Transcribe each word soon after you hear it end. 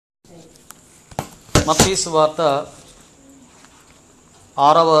మత్తయి సువార్త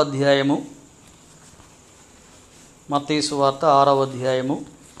 6వ అధ్యాయము. మత్తయి సువార్త 6వ అధ్యాయము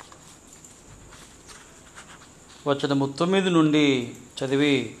వచనము 9 నుండి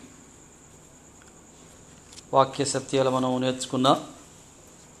చదివి వాక్య సత్యాలు మనం నేర్చుకున్నాం.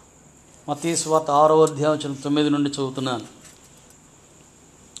 మత్తయి సువార్త 6వ అధ్యాయం వచనం 9 నుండి చదువుతున్నాను.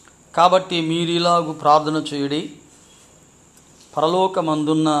 కాబట్టి మీరిలాగు ప్రార్థన చేయుడి.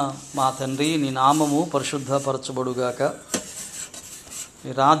 పరలోకమందున్న మా తండ్రి, నీ నామము పరిశుద్ధపరచబడుగాక, నీ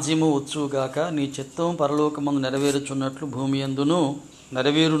రాజ్యము వచ్చుగాక, నీ చిత్తం పరలోకమందు నెరవేరుచున్నట్లు భూమి యందును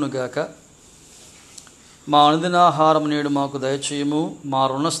నెరవేరునుగాక. మా అనుదినాహారం నేడు మాకు దయచేయము. మా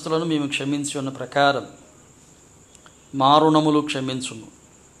రుణస్థులను మేము క్షమించి ఉన్న ప్రకారం మా రుణములు క్షమించుము.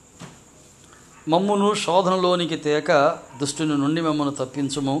 మమ్మును శోధనలోనికి తేక దుష్టుని నుండి మమ్మను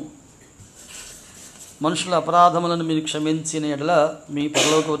తప్పించుము. మనుషుల అపరాధములను మీరు క్షమించిన ఎడల మీ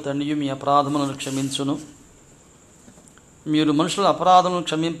పరలోకపు తండ్రి మీ అపరాధములను క్షమించును. మీరు మనుషుల అపరాధములను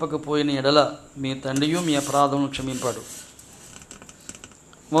క్షమింపకపోయిన ఎడల మీ తండ్రి మీ అపరాధములను క్షమింపడు.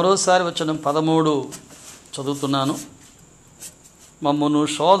 మరోసారి వచనం 13 చదువుతున్నాను. మమ్మను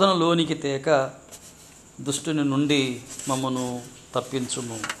శోధనలోనికి తేక దుష్టుని నుండి మమ్మను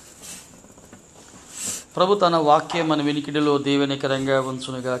తప్పించుము. ప్రభు తన వాక్యం మన వినికిడిలో దీవెనకరంగా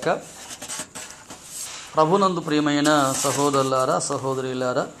ఉంచునుగాక. ప్రభునందు ప్రియమైన సహోదరులారా,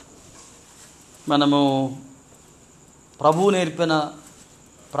 సహోదరులారా, మనము ప్రభువు నేర్పిన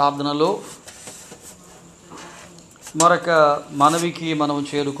ప్రార్థనలో మరొక మనవికి మనము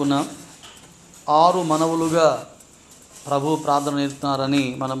చేరుకున్నాం. 6 మనవులుగా ప్రభు ప్రార్థన నేర్పుతున్నారని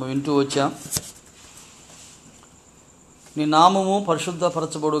మనము వింటూ వచ్చాం. నీ నామము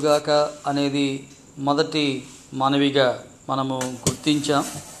పరిశుద్ధపరచబడుగాక అనేది మొదటి మనవిగా మనము గుర్తించాం.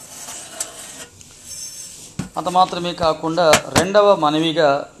 అంత మాత్రమే కాకుండా రెండవ మనవిగా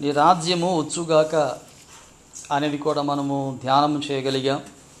నీ రాజ్యము వచ్చుగాక అనేది కూడా మనము ధ్యానం చేయగలిగాం.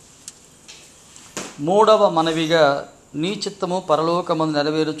 మూడవ మనవిగా నీ చిత్తము పరలోకమందు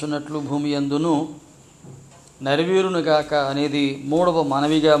నెరవేరుచున్నట్లు భూమి యందును నెరవేరునుగాక అనేది మూడవ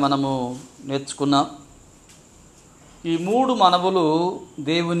మనవిగా మనము నేర్చుకున్నాం. ఈ 3 మనవులు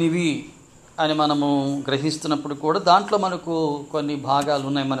దేవునివి అని మనము గ్రహిస్తున్నప్పుడు కూడా దాంట్లో మనకు కొన్ని భాగాలు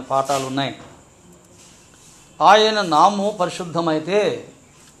ఉన్నాయి, మన పాఠాలు ఉన్నాయి. ఆయన నామము పరిశుద్ధమైతే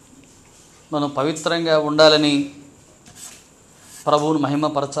మనం పవిత్రంగా ఉండాలని, ప్రభువును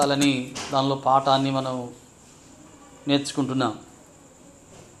మహిమపరచాలని దానిలో పాఠాన్ని మనం నేర్చుకుంటున్నాం.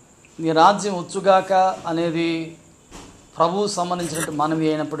 నీ రాజ్యం వచ్చుగాక అనేది ప్రభువు సంబంధించినట్టు మనవి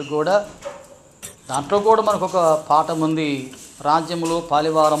అయినప్పుడు కూడా దాంట్లో కూడా మనకు ఒక పాఠం ఉంది. రాజ్యములో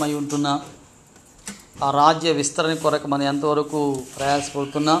పాలివారమై ఉంటున్నా, ఆ రాజ్య విస్తరణ కొరకు మనం ఎంతవరకు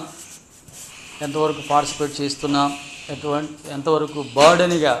ప్రయాసపడుతున్నాం, ఎంతవరకు పార్టిసిపేట్ చేస్తున్నాం, ఎంతవరకు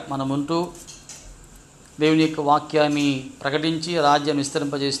బర్డెన్గా మనం ఉంటూ దేవుని యొక్క వాక్యాన్ని ప్రకటించి రాజ్యాన్ని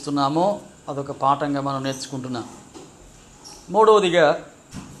విస్తరింపజేస్తున్నామో అదొక పాఠంగా మనం నేర్చుకుంటున్నాం. మూడవదిగా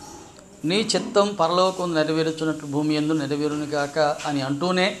నీ చిత్తం పరలోకం నెరవేరుచున్నట్లు భూమి యందు నెరవేరునుగాక అని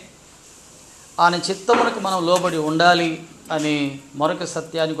అంటూనే ఆయన చిత్తమునకు మనం లోబడి ఉండాలి అని మరొక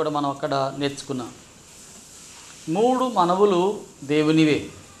సత్యాన్ని కూడా మనం అక్కడ నేర్చుకున్నాం. 3 మనవులు దేవునివే,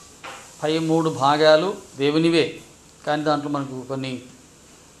 పై 3 భాగాలు దేవునివే, కానీ దాంట్లో మనకు కొన్ని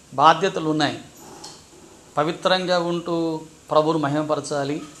బాధ్యతలు ఉన్నాయి. పవిత్రంగా ఉంటూ ప్రభువును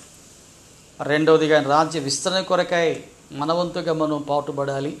మహిమపరచాలి. రెండవదిగా రాజ్య విస్తరణ కొరకై మనవంతుగా మనం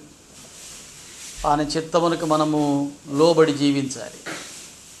పాటుపడాలి. ఆయన చిత్తమునకు మనము లోబడి జీవించాలి.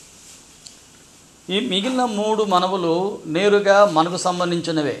 ఈ మిగిలిన 3 మనవులు నేరుగా మనకు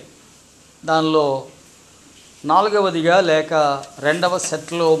సంబంధించినవే. దానిలో 4వదిగా లేక 2వ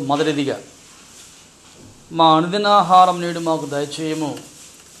సెట్లో మొదటిదిగా మా అనుదినాహారం నేడు మాకు దయచేయము.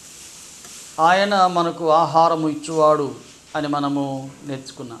 ఆయన మనకు ఆహారము ఇచ్చువాడు అని మనము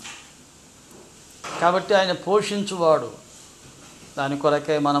నేర్చుకున్నాం. కాబట్టి ఆయన పోషించువాడు, దాని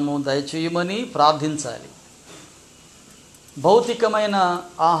కొరకై మనము దయచేయమని ప్రార్థించాలి. భౌతికమైన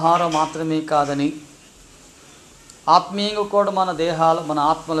ఆహారం మాత్రమే కాదని, ఆత్మీయంగా కూడా మన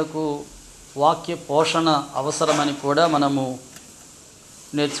ఆత్మలకు వాక్య పోషణ అవసరమని కూడా మనము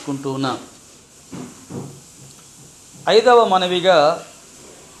నేర్చుకుంటూ ఉన్నాం. 5వ మనవిగా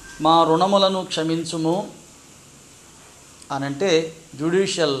మా రుణములను క్షమించుము అనంటే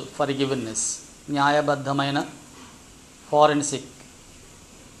జ్యుడిషియల్ ఫర్గివ్నెస్, న్యాయబద్ధమైన ఫారెన్సిక్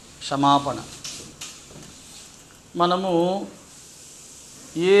క్షమాపణ. మనము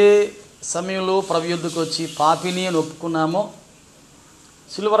ఏ సమయంలో ప్రభు యొద్దకు వచ్చి పాపిని అని ఒప్పుకున్నామో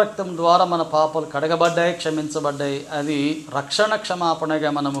శిలువ రక్తం ద్వారా మన పాపాలు కడగబడ్డాయి, క్షమించబడ్డాయి. అది రక్షణ క్షమాపణగా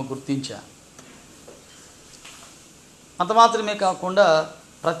మనము గుర్తించాం. అంత మాత్రమే కాకుండా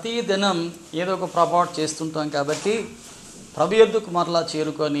ప్రతి దినం ఏదో ఒక పొరపాటు చేస్తుంటాం కాబట్టి ప్రభు యొద్దకు మరలా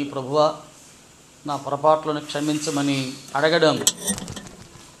చేరుకొని, ప్రభువా నా పొరపాట్లను క్షమించమని అడగడం,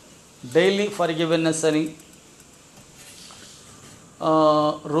 డైలీ ఫర్గివెనెస్ అని,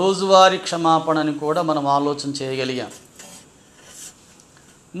 రోజువారీ క్షమాపణని కూడా మనం ఆలోచన చేయగలిగాం.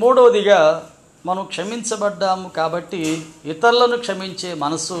 మూడవదిగా, మనం క్షమించబడ్డాము కాబట్టి ఇతరులను క్షమించే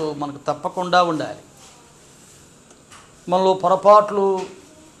మనసు మనకు తప్పకుండా ఉండాలి. మనలో పొరపాట్లు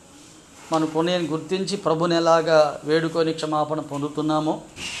మనకు నేను గుర్తించి ప్రభుని ఎలాగా వేడుకొని క్షమాపణ పొందుతున్నామో,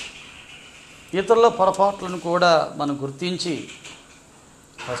 ఇతరుల పొరపాట్లను కూడా మనం గుర్తించి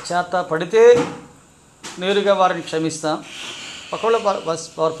పశ్చాత్తాపడితే నేరుగా వారిని క్షమిస్తాం. ఒకవేళ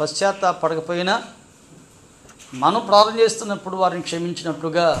వారు పశ్చాత్తాపడకపోయినా మనం ప్రార్థన చేస్తున్నప్పుడు వారిని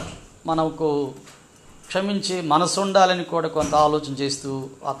క్షమించినట్లుగా మనకు క్షమించే మనసు ఉండాలని కూడా కొంత ఆలోచన చేస్తూ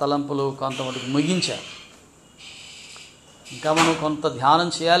ఆ తలంపులు కొంతవరకు ముగించాం. ఇంకా మనం కొంత ధ్యానం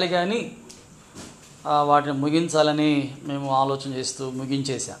చేయాలి, కానీ వాటిని ముగించాలని మేము ఆలోచన చేస్తూ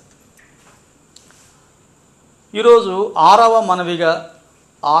ముగించేశాం. ఈరోజు 6వ మనవిగా,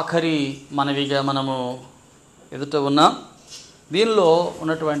 ఆఖరి మనవిగా మనము ఎదుట ఉన్నాం. దీనిలో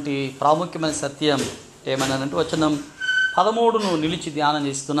ఉన్నటువంటి ప్రాముఖ్యమైన సత్యం ఏమన్నానంటే, వచనం 13ను నిలిచి ధ్యానం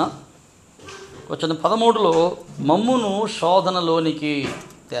చేస్తున్నా. వచనం 13లో, మమ్మును శోధనలోనికి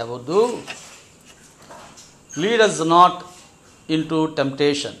తేవద్దు, lead us not into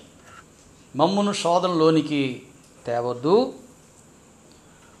temptation. మమ్మును శోధనలోనికి తేవద్దు,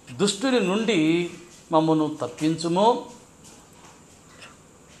 దుష్టుని నుండి మమ్మును తప్పించుము.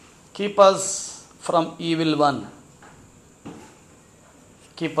 Keep us from evil one.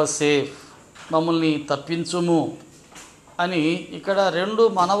 Keep us safe. మమ్మల్ని తప్పించుము అని ఇక్కడ 2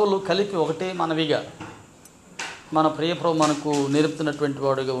 మనవులు కలిపి ఒకటే మనవిగా మన ప్రియప్రభు మనకు నేర్పుతున్నటువంటి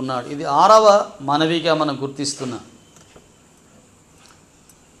వాడుగా ఉన్నాడు. ఇది 6వ మనవిగా మనం గుర్తిస్తున్నాం.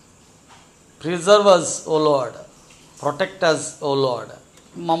 Preserve us, O Lord. Protect us, O Lord.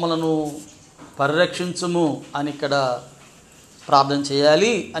 మమ్మలను పరిరక్షించుము అని ఇక్కడ ప్రార్థన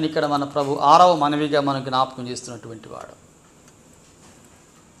చేయాలి అని ఇక్కడ మన ప్రభు 6వ మనవిగా మనం జ్ఞాపకం చేస్తున్నటువంటి వాడు.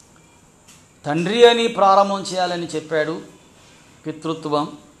 తండ్రి అని ప్రారంభం చేయాలని చెప్పాడు. పితృత్వం,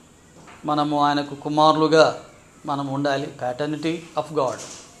 మనము ఆయనకు కుమారులుగా మనం ఉండాలి. Paternity of God.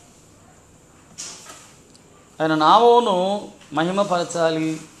 ఆయన నామమును మహిమపరచాలి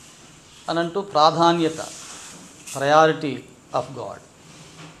అనంటూ ప్రాధాన్యత, ప్రయారిటీ ఆఫ్ గాడ్.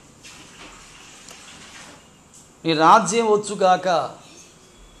 నీ రాజ్యం వచ్చుగాక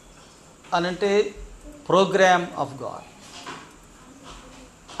అనంటే ప్రోగ్రామ్ ఆఫ్ గాడ్.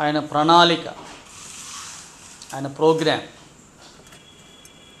 ఆయన ప్రణాళిక, ఆయన ప్రోగ్రామ్,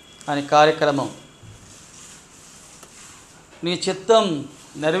 ఆయన కార్యక్రమం. నీ చిత్తం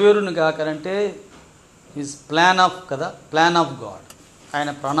నెరవేరును కాకనంటే హిజ్ ప్లాన్ ఆఫ్ కదా, ప్లాన్ ఆఫ్ గాడ్,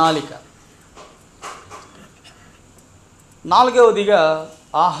 ఆయన ప్రణాళిక. 4వదిగా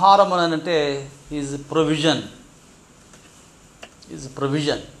ఆహారం అనంటే హిజ్ ప్రొవిజన్. His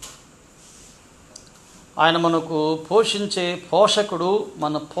provision. ఆయన మనకు పోషించే పోషకుడు,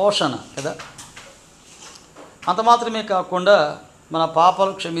 మన పోషణ కదా. అంత మాత్రమే కాకుండా మన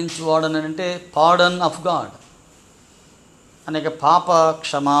పాపాలు క్షమించువాడనంటే పార్డన్ ఆఫ్ గాడ్, అనేక పాప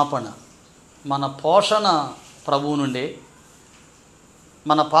క్షమాపణ. మన పోషణ ప్రభువు నుండే,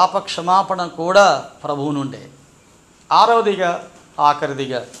 మన పాప క్షమాపణ కూడా ప్రభువు నుండే. 6వదిగా,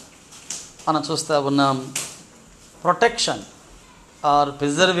 ఆఖరిదిగా మనం చూస్తూ ఉన్నాం, protection or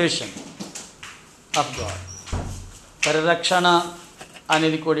preservation of God. పరిరక్షణ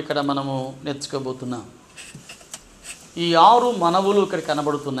అనేది కూడా ఇక్కడ మనము నేర్చుకోబోతున్నాం. ఈ 6 మనవులు ఇక్కడ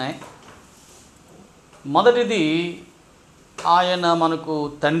కనబడుతున్నాయి. మొదటిది, ఆయన మనకు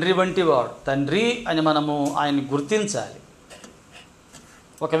తండ్రి వంటి వాడు. తండ్రి అని మనము ఆయన్ని గుర్తించాలి.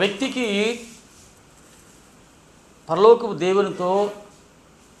 ఒక వ్యక్తికి పరలోకపు దేవునితో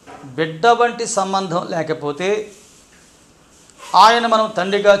బిడ్డ వంటి సంబంధం లేకపోతే, ఆయన మనం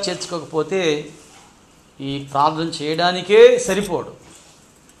తండ్రిగా చేర్చుకోకపోతే ఈ ప్రార్థన చేయడానికే సరిపోడు.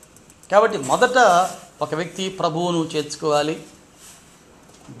 కాబట్టి మొదట ఒక వ్యక్తి ప్రభువును చేర్చుకోవాలి,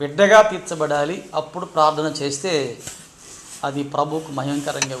 బిడ్డగా తీర్చబడాలి. అప్పుడు ప్రార్థన చేస్తే అది ప్రభువుకు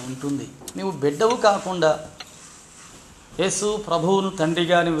మహిమకరంగా ఉంటుంది. నువ్వు బిడ్డవు కాకుండా, యేసు ప్రభువును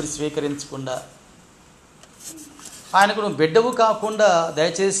తండ్రిగా నువ్వు స్వీకరించకుండా, ఆయనకు నువ్వు బిడ్డవు కాకుండా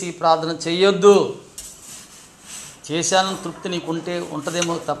దయచేసి ప్రార్థన చేయొద్దు. చేశానని తృప్తి నీకుంటే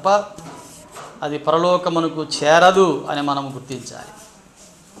ఉంటుందేమో తప్ప అది పరలోకమునకు చేరదు అని మనం గుర్తించాలి.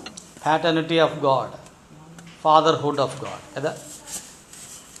 ప్యాటర్నిటీ of God, fatherhood of God కదా.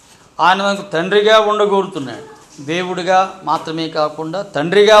 ఆయన మనకు తండ్రిగా ఉండగోరుతున్నాడు. దేవుడిగా మాత్రమే కాకుండా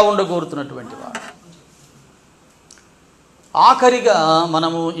తండ్రిగా ఉండగోరుతున్నటువంటి వాడు. ఆఖరిగా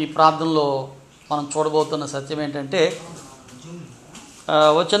మనము ఈ ప్రార్థనలో మనం చూడబోతున్న సత్యం ఏంటంటే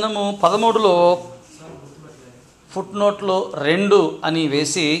వచనము 13లో ఫుట్ నోట్లో 2 అని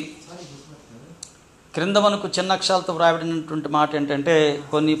వేసి క్రింద మనకు చిన్న అక్షరాలతో వ్రాయబడినటువంటి మాట ఏంటంటే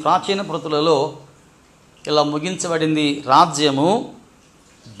కొన్ని ప్రాచీన ప్రతులలో ఇలా ముగించబడింది: రాజ్యము,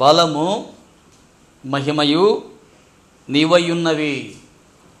 బలము, మహిమయు నీవయున్నవి.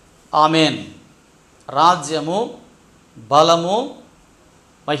 ఆమెన్. రాజ్యము, బలము,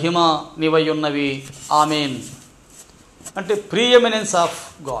 మహిమ నీవయున్నవి. ఆమెన్. అంటే ప్రీఎమినెన్స్ ఆఫ్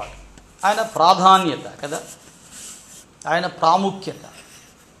గాడ్, ఆయన ప్రాధాన్యత కదా, ఆయన ప్రాముఖ్యత,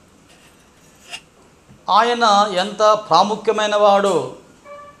 ఆయన ఎంత ప్రాముఖ్యమైన వాడో.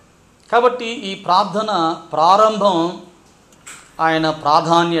 కాబట్టి ఈ ప్రార్థన ప్రారంభం ఆయన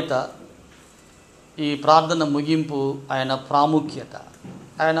ప్రాధాన్యత, ఈ ప్రార్థన ముగింపు ఆయన ప్రాముఖ్యత.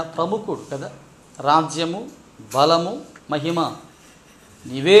 ఆయన ప్రముఖుడు కదా. రాజ్యము, బలము, మహిమ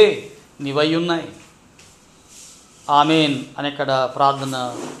నీవయున్నాయి. ఆమెన్ అని ఇక్కడ ప్రార్థన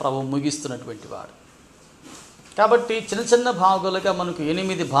ప్రభు ముగిస్తున్నటువంటి వాడు. కాబట్టి చిన్న చిన్న భాగాలుగా మనకు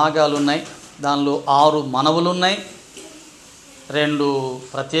 8 భాగాలు ఉన్నాయి. దానిలో 6 మనవులు ఉన్నాయి, 2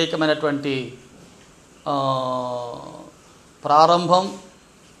 ప్రత్యేకమైనటువంటి ప్రారంభం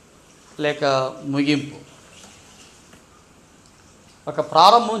లేక ముగింపు. ఒక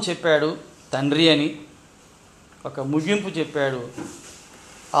ప్రారంభం చెప్పాడు తండ్రి అని, ఒక ముగింపు చెప్పాడు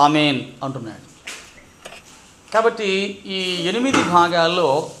ఆమెన్ అంటున్నాడు. కాబట్టి ఈ 8 భాగాల్లో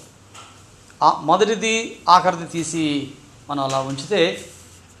మొదటిది ఆఖరిది తీసి మనం అలా ఉంచితే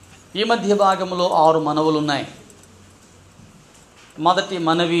ఈ మధ్య భాగంలో 6 మనవులు ఉన్నాయి. మొదటి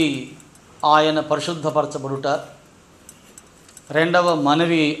మనవి ఆయన పరిశుద్ధపరచబడుట, రెండవ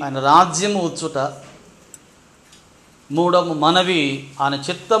మనవి ఆయన రాజ్యము వచ్చుట, మూడవ మనవి ఆయన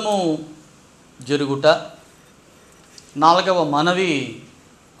చిత్తము జరుగుట, నాలుగవ మనవి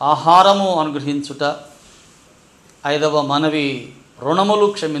ఆహారము అనుగ్రహించుట, ఐదవ మనవి రుణములు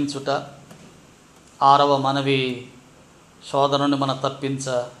క్షమించుట, ఆరవ మనవి శోధనను మన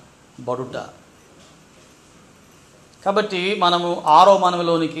తప్పించబడుట. కాబట్టి మనము 6వ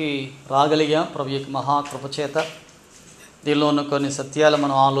మనవిలోనికి రాగలిగాం ప్రభు యొక్క మహాకృపచేత. దీనిలో ఉన్న కొన్ని సత్యాలు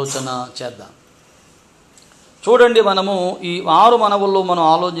మనం ఆలోచన చేద్దాం. చూడండి, మనము ఈ 6 మనవుల్లో మనం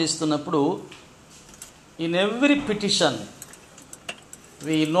ఆలోచిస్తున్నప్పుడు in every petition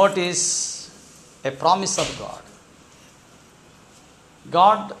we notice a promise of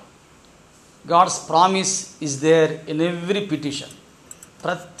God's promise is there in every petition.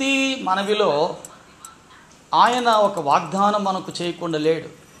 ప్రతి మనవిలో ఆయన ఒక వాగ్దానం మనకు చేయకుండా లేడు.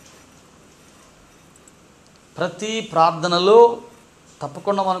 ప్రతి ప్రార్థనలో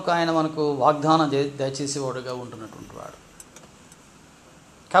తప్పకుండా మనకు వాగ్దానం దయచేసేవాడుగా ఉంటున్నటువంటి వాడు.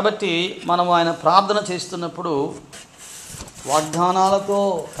 కాబట్టి మనం ఆయన ప్రార్థన చేస్తున్నప్పుడు వాగ్దానాలతో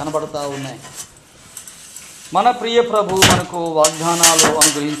కనబడతా ఉన్నాయి. మన ప్రియ ప్రభు మనకు వాగ్దానాలు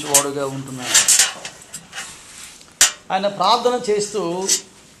అనుగ్రహించేవాడుగా ఉంటున్నాడు. ఆయన ప్రార్థన చేస్తూ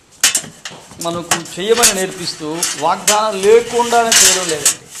మనకు చేయమని నేర్పిస్తూ వాగ్దానం లేకుండానే చేయడం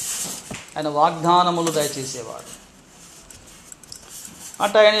లేదండి. ఆయన వాగ్దానములు దయచేసేవాడు.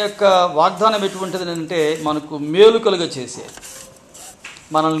 అంటే ఆయన యొక్క వాగ్దానం ఎటువంటిది అంటే మనకు మేలు కలుగ చేసేది,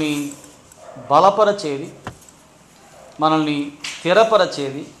 మనల్ని బలపరచేది, మనల్ని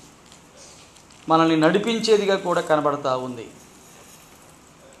స్థిరపరచేది, మనల్ని నడిపించేదిగా కూడా కనబడతా ఉంది.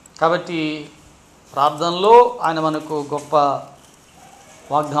 కాబట్టి ప్రార్థనలో ఆయన మనకు గొప్ప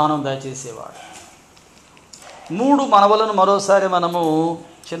వాగ్దానం దయచేసేవాడు. 3 మనవలను మరోసారి మనము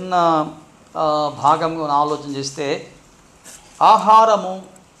చిన్న భాగం ఆలోచన చేస్తే, ఆహారము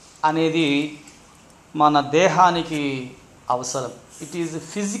అనేది మన దేహానికి అవసరం. It is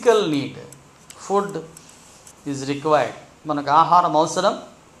physical need. Food is required. మనకు ఆహారం అవసరం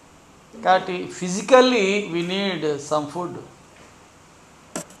కాబట్టి physically we need some food.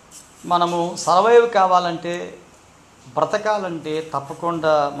 మనము సర్వైవ్ కావాలంటే, బ్రతకాలంటే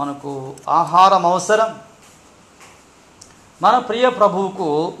తప్పకుండా మనకు ఆహారం అవసరం. మన ప్రియ ప్రభువుకు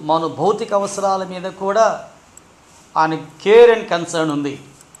మన భౌతిక అవసరాల మీద కూడా ఆయన కేర్ అండ్ కన్సర్న్ ఉంది.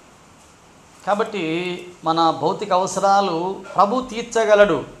 కాబట్టి మన భౌతిక అవసరాలు ప్రభు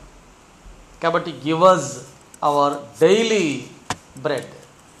తీర్చగలడు. కాబట్టి give us our daily bread,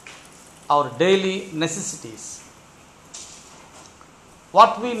 our daily necessities.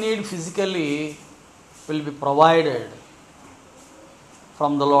 What we need physically will be provided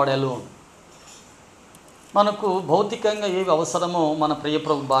from the Lord alone. మనకు భౌతికంగా ఏవి అవసరమో మన ప్రియ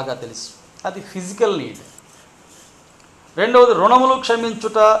ప్రభు బాగా తెలుసు. అది ఫిజికల్ నీడ్. రెండవది రుణములు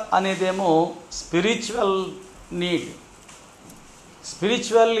క్షమించుట అనేదేమో spiritual need.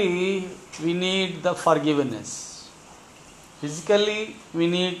 Spiritually we need the forgiveness. Physically we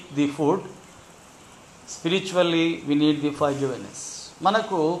need the food, spiritually we need the forgiveness.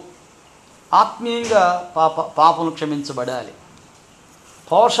 మనకు ఆత్మీయంగా పాపను క్షమించబడాలి.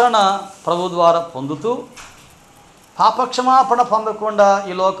 పోషణ ప్రభు ద్వారా పొందుతూ పాపక్షమాపణ పొందకుండా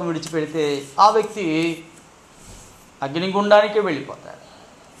ఈ లోకం విడిచిపెడితే ఆ వ్యక్తి అగ్నిగుండానికే వెళ్ళిపోతాడు.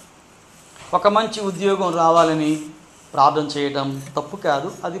 ఒక మంచి ఉద్యోగం రావాలని ప్రార్థన చేయడం తప్పు కాదు,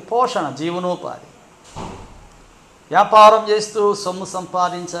 అది పోషణ, జీవనోపాధి. వ్యాపారం చేస్తూ సొమ్ము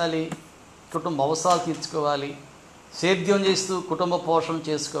సంపాదించాలి, కుటుంబ అవసరాలు తీర్చుకోవాలి, సేద్యం చేస్తూ కుటుంబ పోషణ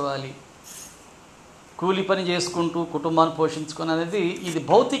చేసుకోవాలి, కూలి పని చేసుకుంటూ కుటుంబాన్ని పోషించుకుని అనేది ఇది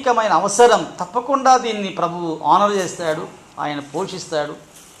భౌతికమైన అవసరం. తప్పకుండా దీన్ని ప్రభువు ఆనర్ చేస్తాడు, ఆయన పోషిస్తాడు.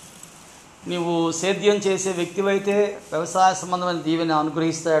 నీవు సేద్యం చేసే వ్యక్తివైతే వ్యవసాయ సంబంధమైన దీవెని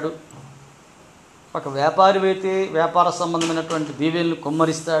అనుగ్రహిస్తాడు. ఒక వ్యాపారి అయితే వ్యాపార సంబంధమైనటువంటి దీవెనలు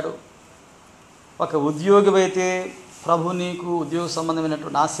కుమ్మరిస్తాడు. ఒక ఉద్యోగి అయితే ప్రభు నీకు ఉద్యోగ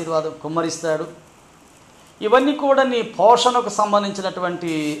సంబంధమైనటువంటి ఆశీర్వాదం కుమ్మరిస్తాడు. ఇవన్నీ కూడా నీ పోషణకు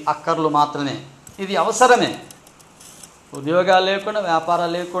సంబంధించినటువంటి అక్కర్లు మాత్రమే. ఇది అవసరమే. ఉద్యోగాలు లేకుండా,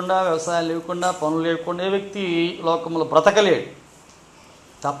 వ్యాపారాలు లేకుండా, వ్యవసాయం లేకుండా, పనులు లేకుండా ఏ వ్యక్తి లోకంలో బ్రతకలేడు.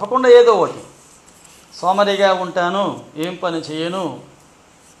 తప్పకుండా ఏదో ఒకటి. సోమరిగా ఉంటాను, ఏం పని చేయను,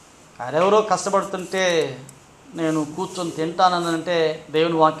 ఎవరెవరో కష్టపడుతుంటే నేను కూర్చొని తింటానంటే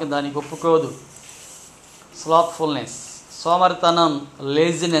దేవుని వాక్యం దానికి ఒప్పుకోదు. స్లాత్ఫుల్నెస్, సోమరితనం,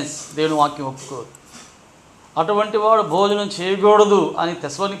 లేజినెస్ దేవుని వాక్యం ఒప్పుకోదు. అటువంటి వాడు భోజనం చేయకూడదు అని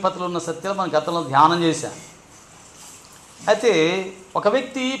తెస్సలోనికీ పత్రికలో ఉన్న సత్యాలు మనం గతంలో ధ్యానం చేశాం. అయితే ఒక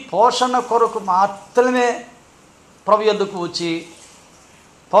వ్యక్తి పోషణ కొరకు మాత్రమే ప్రభు యొద్దకు వచ్చి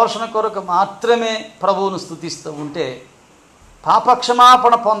పోషణ కొరకు మాత్రమే ప్రభువును స్తుతిస్తూ ఉంటే,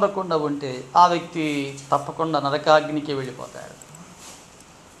 పాపక్షమాపణ పొందకుండా ఉంటే ఆ వ్యక్తి తప్పకుండా నరకాగ్నికి వెళ్ళిపోతాడు.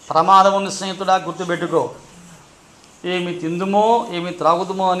 ప్రమాదం ఉన్న స్నేహితుడా, గుర్తుపెట్టుకో. ఏమి తిందుమో ఏమి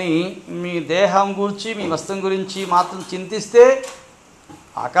త్రాగుదుమో అని మీ దేహం గురించి, మీ వస్త్రం గురించి మాత్రం చింతిస్తే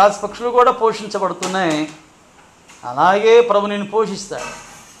ఆకాశ పక్షులు కూడా పోషించబడుతున్నాయి. అలాగే ప్రభు నిన్ను పోషిస్తాడు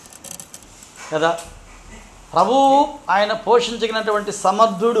కదా. ప్రభు ఆయన పోషించగినటువంటి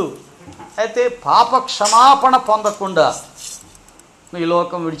సమర్థుడు. అయితే పాప క్షమాపణ పొందకుండా నువ్వు ఈ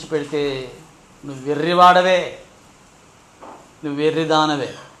లోకం విడిచిపెడితే నువ్వు వెర్రివాడవే, నువ్వు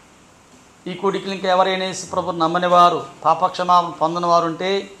వెర్రిదానవే. ఈ కోడికలు ఇంకా ఎవరైనా ప్రభు నమ్మనివారు, పాపక్షమాపణ పొందని వారు ఉంటే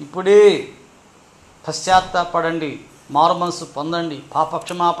ఇప్పుడే పశ్చాత్తాపడండి, మారు మనసు పొందండి,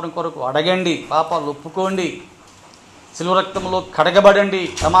 పాపక్షమాపణ కొరకు అడగండి, పాపాలు ఒప్పుకోండి, శిలువ రక్తంలో కడగబడండి,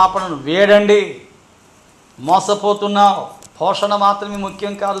 క్షమాపణను వేడండి. మోసపోతున్నావు. పోషణ మాత్రమే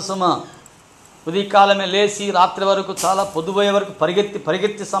ముఖ్యం కాదు సుమ. ఉదయకాలమే లేచి రాత్రి వరకు చాలా పొద్దుపోయే వరకు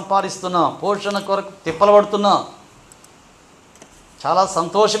పరిగెత్తి సంపాదిస్తున్నావు, పోషణ కొరకు తిప్పలబడుతున్నావు. చాలా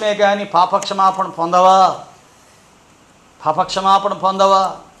సంతోషమే కానీ పాపక్షమాపణ పొందవా? పాపక్షమాపణ పొందవా?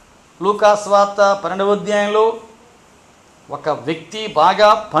 లూకాసు వార్త 12వ అధ్యాయంలో ఒక వ్యక్తి బాగా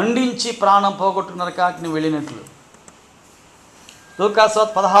పండించి ప్రాణం పోగొట్టుకున్న నరకాగ్ని వెళ్ళినట్లు, లూకాసు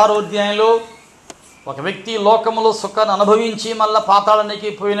వార్త 16వ అధ్యాయంలో ఒక వ్యక్తి లోకములో సుఖాన్ని అనుభవించి మళ్ళీ పాతాళానికి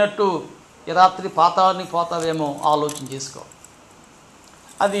పోయినట్టు ఈ రాత్రి పాతాళానికి పోతావేమో ఆలోచన చేసుకో.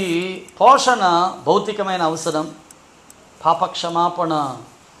 అది పోషణ భౌతికమైన అవసరం, పాపక్షమాపణ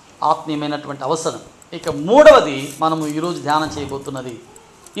ఆత్మీయమైనటువంటి అవసరం. ఇక మూడవది మనము ఈరోజు ధ్యానం చేయబోతున్నది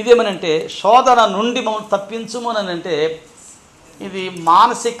ఇదేమనంటే, శోధన నుండి మమ్మల్ని తప్పించుమనంటే ఇది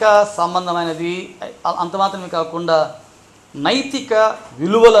మానసిక సంబంధమైనది. అంత మాత్రమే కాకుండా నైతిక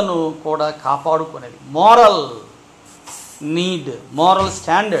విలువలను కూడా కాపాడుకునేది. Moral need, moral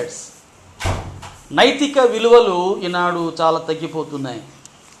standards. నైతిక విలువలు ఈనాడు చాలా తగ్గిపోతున్నాయి.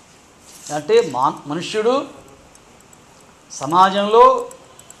 అంటే మనుష్యుడు సమాజంలో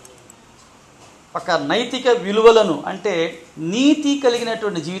ఒక నైతిక విలువలను, అంటే నీతి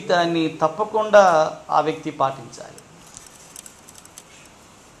కలిగినటువంటి జీవితాన్ని తప్పకుండా ఆ వ్యక్తి పాటించాలి.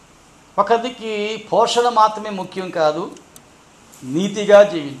 ఒకరికి పోషణ మాత్రమే ముఖ్యం కాదు, నీతిగా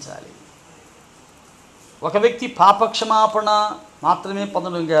జీవించాలి. ఒక వ్యక్తి పాపక్షమాపణ మాత్రమే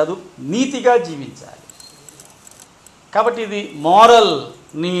పొందడం కాదు, నీతిగా జీవించాలి. కాబట్టి ఇది మోరల్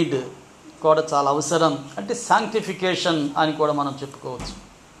నీడ్ కూడా చాలా అవసరం. అంటే శాంక్టిఫికేషన్ అని కూడా మనం చెప్పుకోవచ్చు.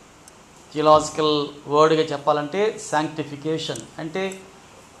 థియలాజికల్ వర్డ్గా చెప్పాలంటే శాంక్టిఫికేషన్ అంటే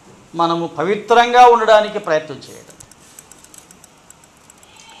మనము పవిత్రంగా ఉండడానికి ప్రయత్నం చేయడం.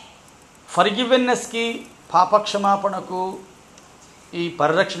 ఫర్గివెనెస్కి, పాపక్షమాపణకు, ఈ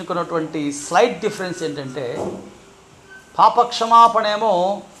పరిరక్షణకు ఉన్నటువంటి స్లైట్ డిఫరెన్స్ ఏంటంటే, పాపక్షమాపణేమో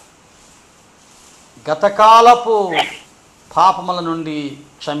గతకాలపు పాపముల నుండి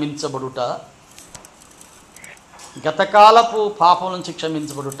క్షమించబడుట, గతకాలపు పాపం నుంచి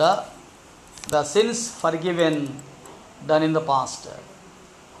క్షమించబడుట, the sins forgiven done in the past.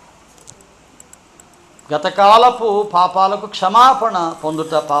 గతకాలపు పాపాలకు క్షమాపణ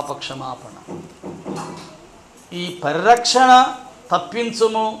పొందుట పాప క్షమాపణ. ఈ పరిరక్షణ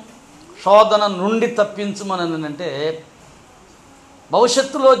తప్పించుము, శోధన నుండి తప్పించుము అని అంటే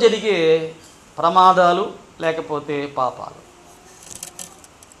భవిష్యత్తులో జరిగే ప్రమాదాలు లేకపోతే పాపాలు.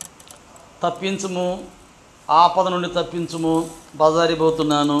 తప్పించుము, ఆపద నుండి తప్పించుము, బజారి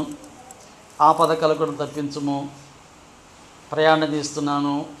పోతున్నాను ఆపద కలగడం తప్పించుము, ప్రయాణం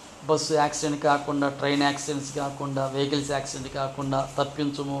చేస్తున్నాను బస్సు యాక్సిడెంట్ కాకుండా, ట్రైన్ యాక్సిడెంట్స్ కాకుండా, వెహికల్స్ యాక్సిడెంట్ కాకుండా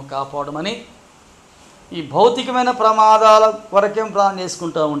తప్పించుము, కాపాడమని ఈ భౌతికమైన ప్రమాదాల వరకేం ప్రాణం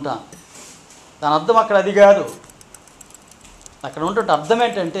చేసుకుంటూ ఉంటాం. దాని అర్థం అక్కడ అది కాదు. అక్కడ ఉంటుంటే అర్థం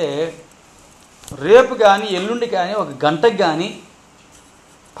ఏంటంటే రేపు కానీ ఎల్లుండి కానీ ఒక గంటకు కానీ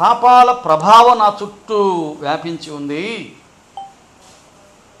పాపాల ప్రభావం నా చుట్టూ వ్యాపించి ఉంది,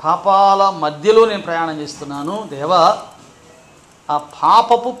 పాపాల మధ్యలో నేను ప్రయాణం చేస్తున్నాను, దేవా ఆ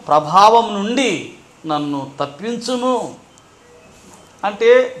పాపపు ప్రభావం నుండి నన్ను తప్పించుము అంటే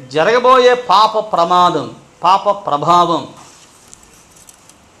జరగబోయే పాప ప్రమాదం, పాప ప్రభావం.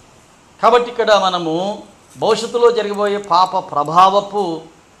 కాబట్టి ఇక్కడ మనము భవిష్యత్తులో జరగబోయే పాప ప్రభావపు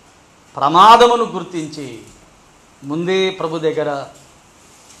ప్రమాదమును గుర్తించి ముందే ప్రభు దగ్గర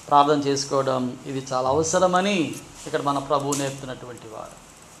ప్రార్థన చేసుకోవడం ఇది చాలా అవసరమని ఇక్కడ మన ప్రభు నేర్పుతున్నటువంటి వారు.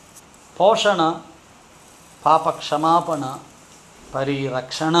 పోషణ, పాప క్షమాపణ,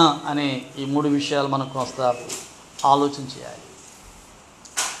 పరిరక్షణ అనే ఈ 3 విషయాలు మనకు కొంత ఆలోచన చేయాలి.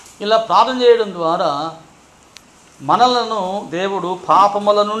 ఇలా ప్రార్థన చేయడం ద్వారా మనలను దేవుడు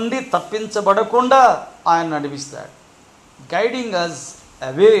పాపముల నుండి తప్పించబడకుండా ఆయన నడిపిస్తాడు. Guiding us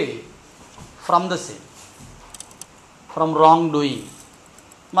away from the sin, from wrong doing.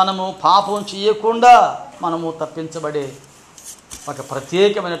 మనము పాపం చేయకుండా మనము తప్పించబడే ఒక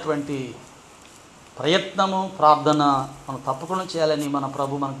ప్రత్యేకమైనటువంటి ప్రయత్నము, ప్రార్థన మనం తప్పకుండా చేయాలని మన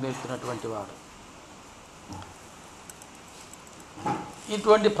ప్రభు మనకు నేర్పుతున్నటువంటి వాడు.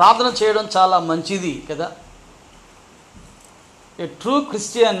 ఇటువంటి ప్రార్థన చేయడం చాలా మంచిది కదా. A true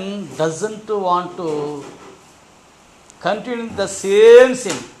Christian doesn't want to continue the same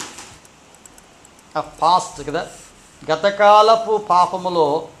sin of past కదా. గతకాలపు పాపములో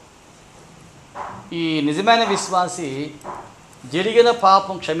ఈ నిజమైన విశ్వాసి జరిగిన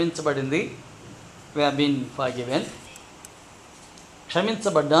పాపం క్షమించబడింది, we have been forgiven,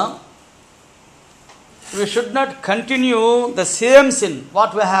 క్షమించబడ్డాం. We should not continue the same sin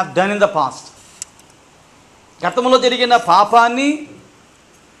what we have done in the past. గతంలో జరిగిన పాపాన్ని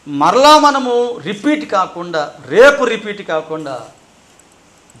మరలా మనము రిపీట్ కాకుండా, రేపు రిపీట్ కాకుండా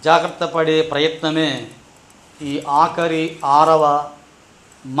జాగ్రత్త పడే ప్రయత్నమే ఈ ఆఖరి 6వ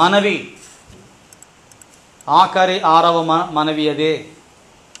మనవి. ఆఖరి 6వ మనవి అదే.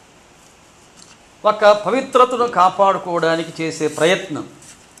 ఒక పవిత్రతను కాపాడుకోవడానికి చేసే ప్రయత్నం.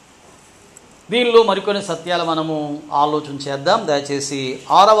 దీనిలో మరికొన్ని సత్యాలు మనము ఆలోచన చేద్దాం. దయచేసి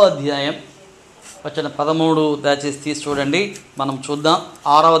 6వ అధ్యాయం వచ్చిన 13 దయచేసి తీసి చూడండి, మనం చూద్దాం.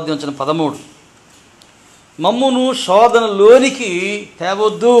 6వ అధ్యాయం వచ్చిన 13, మమ్మును శోధనలోనికి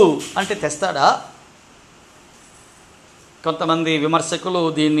తేవద్దు అంటే తెస్తాడా? కొంతమంది విమర్శకులు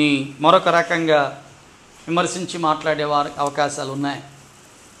దీన్ని మరొక రకంగా విమర్శించి మాట్లాడే అవకాశాలు ఉన్నాయి.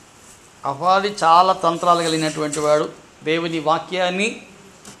 అపవాది చాలా తంత్రాలు కలిగినటువంటి వాడు. దేవుని వాక్యాన్ని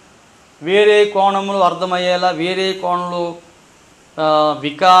వేరే కోణంలో అర్థమయ్యేలా, వేరే కోణంలో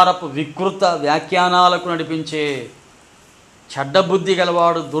వికారపు వికృత వ్యాఖ్యానాలకు నడిపించే చెడ్డ బుద్ధి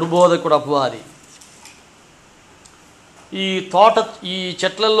గలవాడు, దుర్బోధకుడు అపవాది. ఈ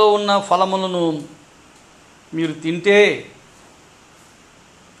చెట్లలో ఉన్న ఫలములను మీరు తింటే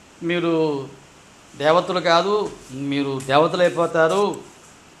మీరు దేవతలు కాదు, మీరు దేవతలు అయిపోతారు,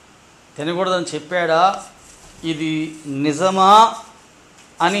 తినకూడదని చెప్పాడా? ఇది నిజమా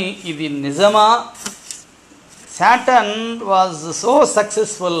అని, ఇది నిజమా? Satan was so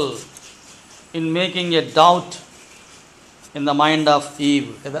successful in making a doubt in the mind of Eve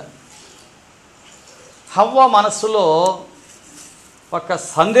కదా. హవ్వ మనస్సులో ఒక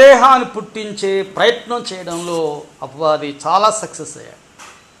సందేహాన్ని పుట్టించే ప్రయత్నం చేయడంలో అపవాది చాలా సక్సెస్ అయ్యాడు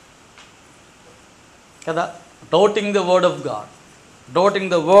కదా. Doubting the word of God, doubting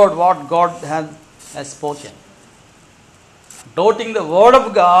the word what God has spoken. Doubting the word of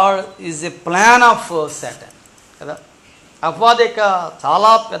God is a plan of Satan కదా. అపవాది యొక్క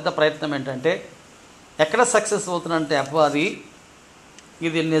చాలా పెద్ద ప్రయత్నం ఏంటంటే, ఎక్కడ సక్సెస్ అవుతుందంటే అపవాది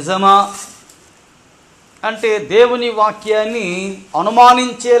ఇది నిజమా అంటే దేవుని వాక్యాన్ని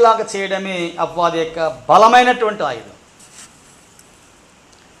అనుమానించేలాగా చేయడమే అపవాది యొక్క బలమైనటువంటి ఆయుధం.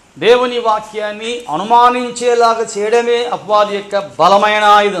 దేవుని వాక్యాన్ని అనుమానించేలాగా చేయడమే అపవాది యొక్క బలమైన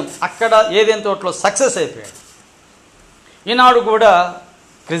ఆయుధం. అక్కడ ఏదైనా తోటలో సక్సెస్ అయిపోయాడు. ఈనాడు కూడా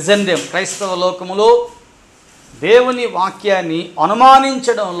క్రిజెండెం క్రైస్తవ లోకములో దేవుని వాక్యాన్ని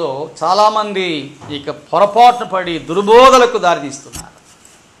అనుమానించడంలో చాలామంది ఇక పొరపాటున పడి దుర్బోధలకు దారితీస్తున్నారు.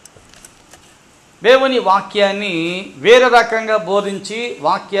 దేవుని వాక్యాన్ని వేరే రకంగా బోధించి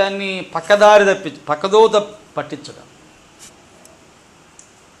వాక్యాన్ని పక్కదోత పట్టించడం,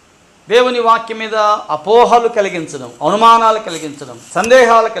 దేవుని వాక్యం మీద అపోహలు కలిగించడం, అనుమానాలు కలిగించడం,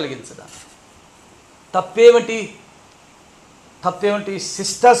 సందేహాలు కలిగించడం. తప్పేమిటి?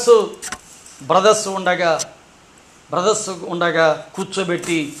 సిస్టర్స్ బ్రదర్స్ ఉండగా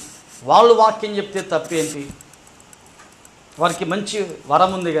కూర్చోబెట్టి వాళ్ళు వాక్యం చెప్తే తప్పేంటి? వారికి మంచి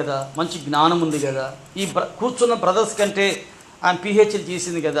వరం ఉంది కదా, మంచి జ్ఞానం ఉంది కదా. ఈ కూర్చున్న బ్రదర్స్ కంటే ఆయన పిహెచ్డి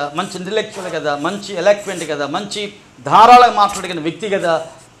చేసింది కదా, మంచి ఇంటలెక్చువల్ కదా, మంచి ఎలక్వెంట్ కదా, మంచి ధారాళంగా మాట్లాడిన వ్యక్తి కదా,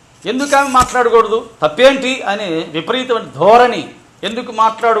 ఎందుకు ఆమె మాట్లాడకూడదు? తప్పేంటి అనే విపరీతమైన ధోరణి, ఎందుకు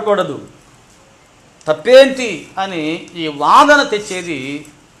మాట్లాడకూడదు, తప్పేంటి అని ఈ వాదన తెచ్చేది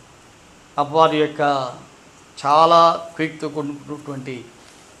వారి యొక్క చాలా కుయుక్తమైనటువంటి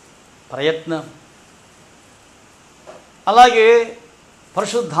ప్రయత్నం. అలాగే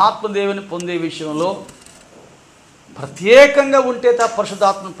పరిశుద్ధాత్మ దేవుని పొందే విషయంలో ప్రత్యేకంగా ఉంటే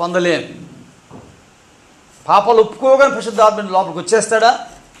పరిశుద్ధాత్మను పొందలేం. పాపాలు ఒప్పుకోగానే పరిశుద్ధాత్మని లోపలికి వచ్చేస్తాడా?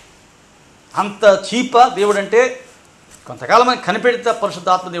 అంత చీపా దేవుడు అంటే? కొంతకాలం మనకి కనిపెడితే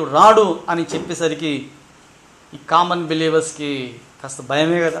పరిశుద్ధాత్మ దేవుడు రాడు అని చెప్పేసరికి ఈ కామన్ బిలీవర్స్కి కాస్త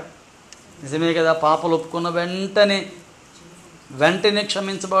భయమే కదా. నిజమే కదా, పాపాలు ఒప్పుకున్న వెంటనే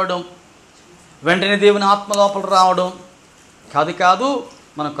క్షమించబడడం, వెంటనే దేవుని ఆత్మ లోపల రావడం కాదు.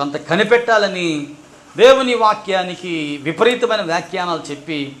 మనం కొంత కనిపెట్టాలని దేవుని వాక్యానికి విపరీతమైన వ్యాఖ్యానాలు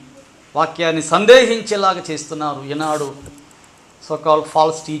చెప్పి వాక్యాన్ని సందేహించేలాగా చేస్తున్నారు ఈనాడు so called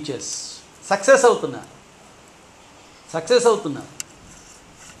falls teachers. Success అవుతున్నారు.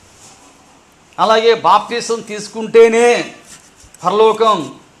 అలాగే బాప్టిజం తీసుకుంటేనే పరలోకం,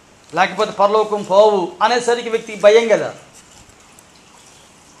 లేకపోతే పరలోకం పోవు అనేసరికి వ్యక్తికి భయం కదా.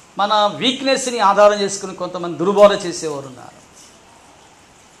 మన వీక్నెస్ని ఆధారం చేసుకుని కొంతమంది దుర్బోధ చేసేవారు ఉన్నారు.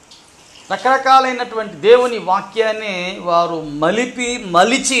 రకరకాలైనటువంటి దేవుని వాక్యాన్ని వారు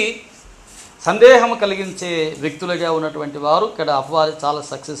మలిచి సందేహం కలిగించే వ్యక్తులుగా ఉన్నటువంటి వారు ఇక్కడ అపవాది చాలా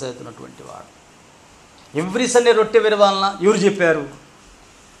సక్సెస్ అవుతున్నటువంటి వాడు. ఎవ్రీ సండే రొట్టె విరవాలన్నా ఎవరు చెప్పారు?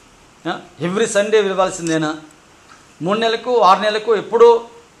 Every Sunday విరవాల్సిందేనా? 3 నెలలకు 6 నెలలకు ఎప్పుడో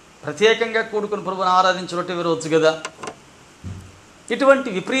ప్రత్యేకంగా కూడుకుని ప్రభువుని ఆరాధించి రొట్టె విరవచ్చు కదా. ఇటువంటి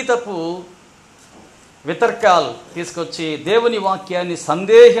విపరీతపు వితర్కాలు తీసుకొచ్చి దేవుని వాక్యాన్ని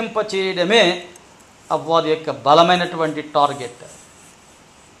సందేహింపచేయడమే అపవాది యొక్క బలమైనటువంటి టార్గెట్.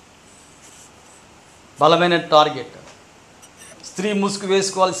 స్త్రీ ముసుగు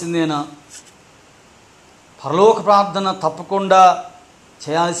వేసుకోవాల్సిందేనా? పరలోక ప్రార్థన తప్పకుండా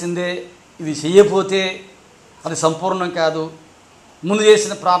చేయాల్సిందే. ఇది చేయకపోతే అది సంపూర్ణం కాదు. ముందు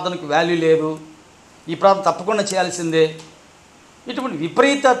చేసిన ప్రార్థనకు వాల్యూ లేదు. ఈ ప్రార్థన తప్పకుండా చేయాల్సిందే. ఇటువంటి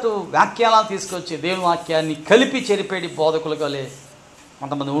విపరీతటు వ్యాఖ్యానాలు తీసుకొచ్చి దేవుని వాక్యాన్ని కలిపి చెరిపేడి బోధకులుగాలే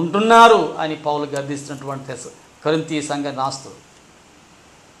కొంతమంది ఉంటున్నారు అని పౌలు గర్దిస్తున్నటువంటి కొరింథీ సంఘ నాస్తులు.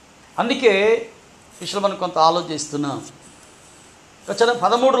 అందుకే విషయంలో మనం కొంత ఆలోచిస్తున్నాం. వచనం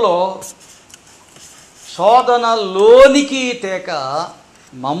 13లో శోధనలోనికి తేక,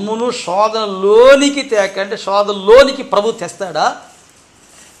 మమ్మును శోధనలోనికి తేక అంటే శోధనలోనికి ప్రభు తెస్తాడా?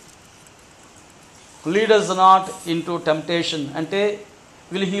 Lead us not into temptation అంటే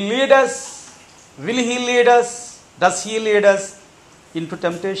will he lead us does he lead us into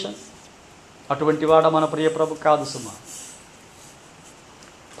temptation? అటువంటి వాడ మన ప్రియ ప్రభు కాదు సుమా.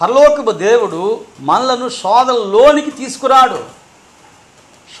 పరలోకపు దేవుడు మనలను శోధనలోనికి తీసుకురాడు,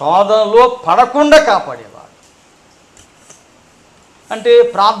 శోధనలో పడకుండా కాపాడేవాడు. అంటే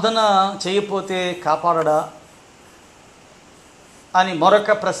ప్రార్థన చేయకపోతే కాపాడడా అని మరొక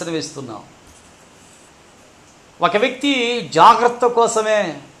ప్రశ్న వేస్తున్నాం. ఒక వ్యక్తి జాగ్రత్త కోసమే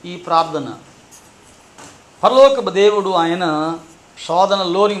ఈ ప్రార్థన. పరలోకపు దేవుడు ఆయన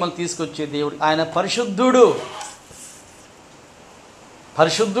శోధనలోనికి మనం తీసుకొచ్చే దేవుడు. ఆయన పరిశుద్ధుడు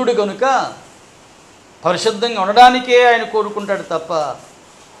కనుక పరిశుద్ధంగా ఉండడానికే ఆయన కోరుకుంటాడు తప్ప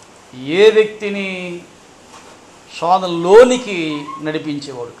ఏ వ్యక్తిని శోధనలోనికి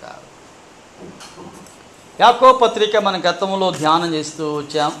నడిపించేవాడు కాదు. యాకోబు పత్రిక మన గతంలో ధ్యానం చేస్తూ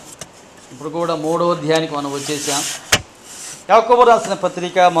వచ్చాం. ఇప్పుడు కూడా 3వ అధ్యాయానికి మనం వచ్చేసాం. యాకోబు రాసిన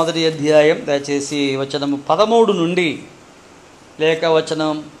పత్రిక 1వ అధ్యాయం దయచేసి వచనం 13 నుండి లేక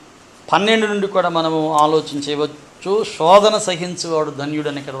వచనం 12 నుండి కూడా మనము ఆలోచించవచ్చు. శోధన సహించేవాడు ధన్యుడు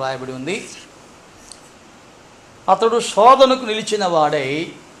అని ఇక్కడ రాయబడి ఉంది. అతడు శోధనకు నిలిచిన వాడై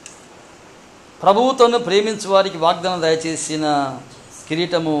ప్రభువుతోను ప్రేమించు వారికి వాగ్దానం దయచేసిన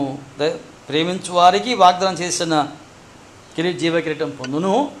కిరీటము, ప్రేమించు వారికి వాగ్దానం చేసిన జీవ కిరీటం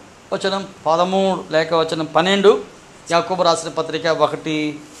పొందును. వచనం 13 లేక వచనం 12, యాకోబు రాసిన పత్రిక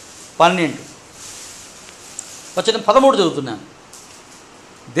 1:12. వచనం 13 చదువుతున్నాను.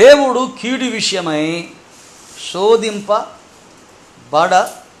 దేవుడు కీడు విషయమై శోధింపబడ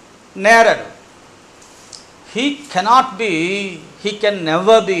నేరడు. He can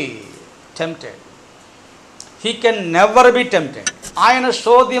never be tempted. He can never be tempted. ఆయన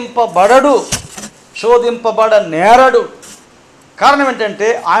శోధింపబడ నేరడు. కారణం ఏంటంటే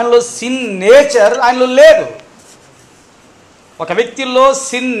ఆయనలో సిన్ నేచర్ ఆయనలో లేదు. ఒక వ్యక్తిలో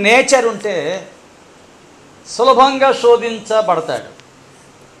సిన్ నేచర్ ఉంటే సులభంగా శోధించబడతాడు.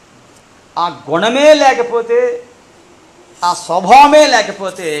 ఆ గుణమే లేకపోతే, ఆ స్వభావమే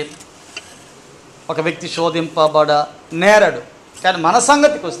లేకపోతే ఒక వ్యక్తి శోధింపబడ నేరడు. కానీ మన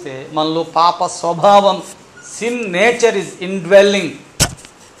సంగతికి వస్తే మనలో పాప స్వభావం, sin nature is indwelling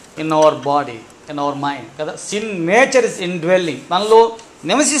in our body, in our mind కదా. సిన్ నేచర్ ఇస్ ఇన్డ్వెల్లింగ్, మనలో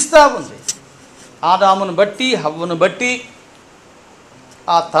నివసిస్తూ ఉంది. ఆదామును బట్టి, హవ్వను బట్టి,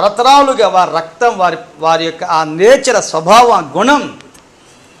 ఆ తరతరాలుగా వారి రక్తం, వారి యొక్క ఆ నేచర్, స్వభావం, గుణం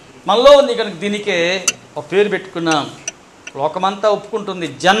మనలో ఉంది కనుక దీనికే ఒక పేరు పెట్టుకున్నాం. లోకమంతా ఒప్పుకుంటుంది,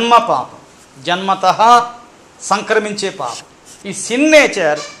 జన్మ పాపం, జన్మతః సంక్రమించే పాపం. ఈ సిన్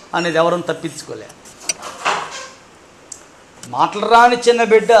నేచర్ అనేది ఎవరూ తప్పించుకోలేరు. మాటలు రాని చిన్న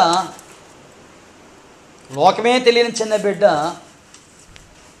బిడ్డ, లోకమే తెలియని చిన్న బిడ్డ,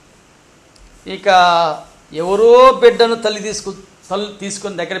 ఇక ఎవరో బిడ్డను తల్లి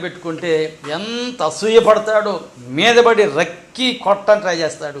తీసుకొని దగ్గర పెట్టుకుంటే ఎంత అసూయపడతాడో, మీదపడి రక్కి కొట్టని ట్రై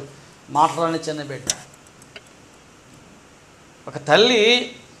చేస్తాడు. మాటరాని చిన్న బిడ్డ. ఒక తల్లి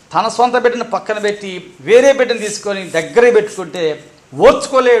తన సొంత బిడ్డను పక్కన పెట్టి వేరే బిడ్డను తీసుకొని దగ్గర పెట్టుకుంటే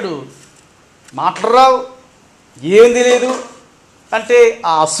ఓర్చుకోలేడు. మాటలు రావు, ఏం తెలియదు అంటే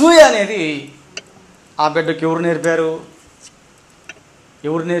ఆ అసూయ అనేది ఆ బిడ్డకు ఎవరు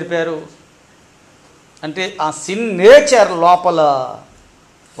నేర్పారు అంటే ఆ సిన్ నేచర్ లోపల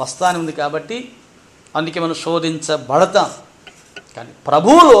వస్తానే ఉంది. కాబట్టి అందుకే మనం శోధించబడతాం. కానీ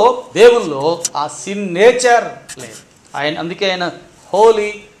ప్రభువులో, దేవుల్లో ఆ సిన్ నేచర్ లేదు. అందుకే ఆయన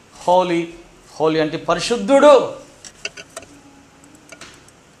హోలీ హోలీ హోలీ అంటే పరిశుద్ధుడు,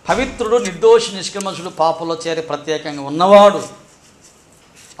 పవిత్రుడు, నిర్దోషి, నిష్కల్మషుడు, పాపంలో చేరి ప్రత్యేకంగా ఉన్నవాడు.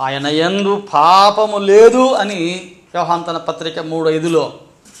 ఆయన యందు పాపము లేదు అని యోహాను తన పత్రిక 3:5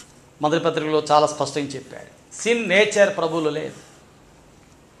 మొదటి పత్రికలో చాలా స్పష్టంగా చెప్పాడు. సిన్ నేచర్ ప్రభువులో లేదు.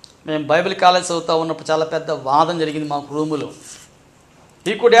 మేము బైబిల్ కాలేజ్ చదువుతూ ఉన్నప్పుడు చాలా పెద్ద వాదన జరిగింది మాకు రూములో.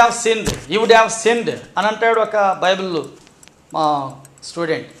 హీ వుడ్ హ్యావ్ సిన్డ్ అని అంటాడు ఒక బైబిల్ మా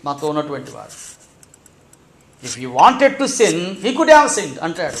స్టూడెంట్, మాతో ఉన్నటువంటి వాడు. If you wanted to sin he could have sinned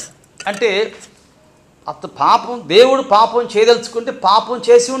అంటాడు. అంటే దేవుడు పాపం చేయదలుచుకుంటే పాపం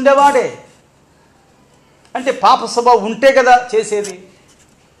చేసి ఉండేవాడే. అంటే పాప స్వభావం ఉంటే కదా చేసేది.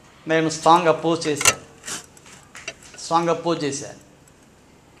 నేను స్ట్రాంగ్ అపోజ్ చేశాను.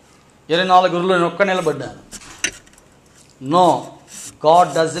 24 ఊర్లో నేను ఒక్క నిలబడ్డాను. No, God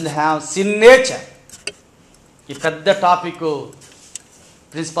doesn't have sin nature. ఈ పెద్ద టాపిక్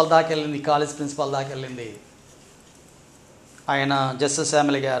ప్రిన్సిపల్ దాకా వెళ్ళింది, కాలేజ్ ప్రిన్సిపల్ దాకా వెళ్ళింది. ఆయన జస్టిస్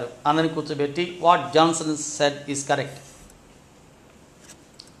శామ్యుల్ గారు అందరిని కూర్చోబెట్టి what Johnson said is correct,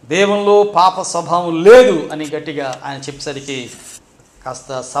 దేవునిలో పాప స్వభావం లేదు అని గట్టిగా ఆయన చెప్పేసరికి కాస్త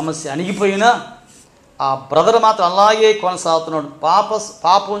సమస్య అణిగిపోయినా ఆ బ్రదర్ మాత్రం అలాగే కొనసాగుతున్నాడు.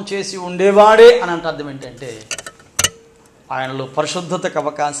 పాపం చేసి ఉండేవాడే అని అంటే అర్థం ఏంటంటే ఆయనలో పరిశుద్ధతకు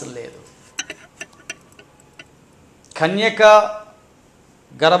అవకాశం లేదు. కన్యక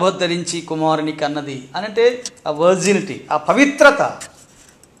గర్భధరించి కుమారుని కన్నది అని అంటే ఆ వర్జినిటీ, ఆ పవిత్రత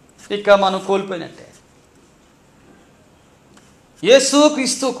ఇక మనం కోల్పోయినట్టే. యేసు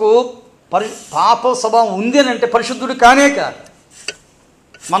క్రీస్తుకు పాప స్వభావం ఉంది అని అంటే పరిశుద్ధుడు కానే కాదు,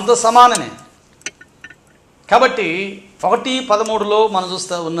 మనతో సమానమే. కాబట్టి 1:13 మనం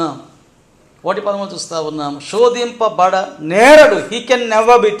చూస్తూ ఉన్నాం. 1:13 చూస్తూ ఉన్నాం. శోధింపబడ నేరడు. He can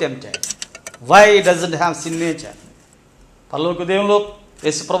never be tempted. Why doesn't have sin nature. పరలోక దేవునిలో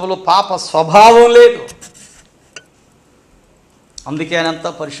యేసు ప్రభువులో పాప స్వభావం లేదు, అందుకే ఆయనంత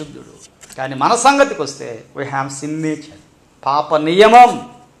పరిశుద్ధుడు. కానీ మన సంగతికి వస్తే వీ హ్యావ్ సిన్ నేచర్. పాప నియమం,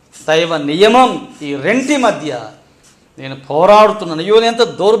 దైవ నియమం, ఈ రెంటి మధ్య నేను పోరాడుతున్నాను. అయ్యో నేను ఎంత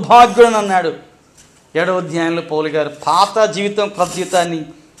దౌర్భాగ్యుడని అన్నాడు 7వ అధ్యాయంలో పౌలు గారు. పాత జీవితం కొత్త జీవితాన్ని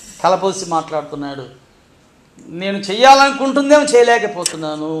కలపోసి మాట్లాడుతున్నాడు. నేను చేయాలనుకుంటుందేమో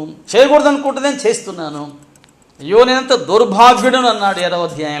చేయలేకపోతున్నాను, చేయకూడదు అనుకుంటుందేమో చేస్తున్నాను. అయ్యో నేనంత దౌర్భాగ్యుడని అన్నాడు 7వ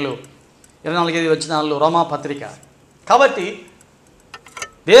అధ్యాయంలో 24 వచనాల్లో రోమా పత్రిక. కాబట్టి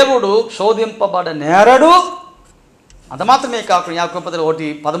దేవుడు శోధింపబడ నేరడు. అంత మాత్రమే కాకుండా యాకోబు పత్రిక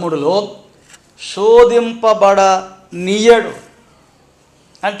 1:13 శోధింపబడ నీయడు,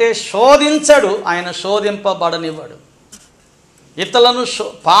 అంటే శోధించడు, ఆయన శోధింపబడనివ్వడు. ఇతరులను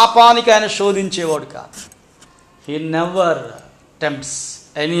పాపానికి ఆయన శోధించేవాడు కాదు. He never tempts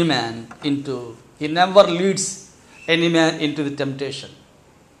any man he never leads any man into the temptation.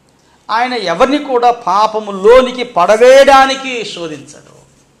 ఆయన ఎవరిని కూడా పాపములోనికి పడవేయడానికి శోధించడు.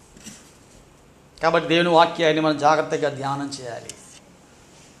 కాబట్టి దేవుని వాక్యాన్ని మనం జాగ్రత్తగా ధ్యానం చేయాలి.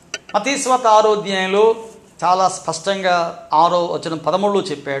 మత్తయి సువార్త 6వ అధ్యాయంలో చాలా స్పష్టంగా 6వ వచనం 13లో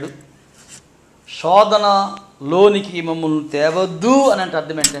చెప్పాడు, శోధనలోనికి మమ్మల్ని తేవద్దు అని అంటే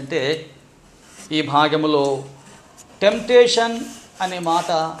అర్థం ఏంటంటే, ఈ భాగంలో టెంప్టేషన్ అనే మాట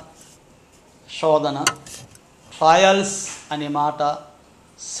శోధన, ట్రయల్స్ అనే మాట,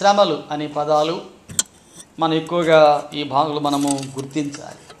 శ్రమలు అనే పదాలు మనం ఎక్కువగా ఈ భాగంలో మనము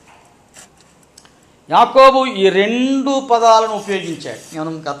గుర్తించాలి. యాకోబు ఈ 2 పదాలను ఉపయోగించాడు.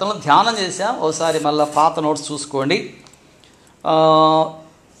 మనం గతంలో ధ్యానం చేసాం, ఒకసారి మళ్ళీ పాత నోట్స్ చూసుకోండి.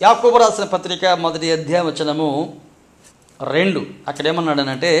 యాకోబు రాసిన పత్రిక 1వ అధ్యాయం వచనము 2 అక్కడ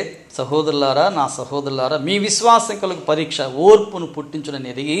ఏమన్నాడనంటే, సహోదరులారా, నా సహోదరులారా, మీ విశ్వాసం కలుగు పరీక్ష ఓర్పును పుట్టించునని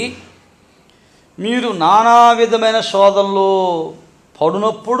ఎరిగి మీరు నానా విధమైన శోధనలో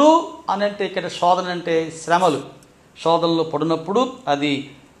పడినప్పుడు అని అంటే, ఇక్కడ శోధన అంటే శ్రమలు, శోధనలో పడినప్పుడు అది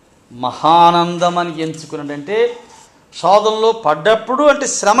మహానందం అని ఎంచుకున్నాడంటే, శోధనలో పడ్డప్పుడు అంటే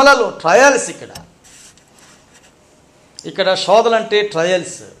శ్రమలలో ట్రయల్స్. ఇక్కడ శోధన అంటే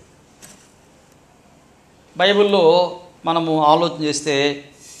ట్రయల్స్. బైబిల్లో మనము ఆలోచన చేస్తే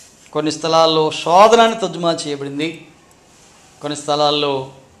కొన్ని స్థలాల్లో శోధనని తర్జుమా చేయబడింది, కొన్ని స్థలాల్లో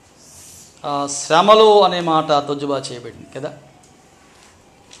శ్రమలు అనే మాట తర్జుమా చేయబడింది కదా.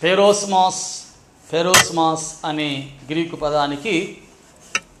 పెరోస్మాస్ అనే గ్రీకు పదానికి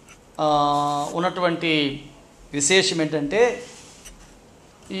ఉన్నటువంటి విశేషం ఏంటంటే,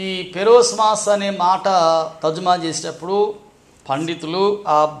 ఈ పెరోస్మాస్ అనే మాట తర్జుమా చేసేటప్పుడు పండితులు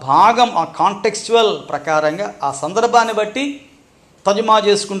ఆ భాగం, ఆ కాంటెక్స్చువల్ ప్రకారంగా ఆ సందర్భాన్ని బట్టి తర్జుమా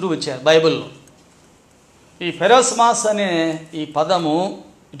చేసుకుంటూ వచ్చారు బైబిల్లో. ఈ పెరోస్మాస్ అనే ఈ పదము,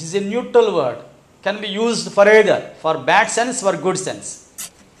 it is a neutral word, can be used for either for bad sense, for good sense.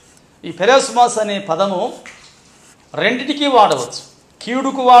 ఈ పెరోస్మాస్ అనే పదము రెండిటికి వాడవచ్చు,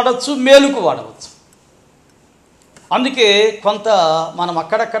 కీడుకు వాడవచ్చు, మేలుకు వాడవచ్చు. అందుకే కొంత మనం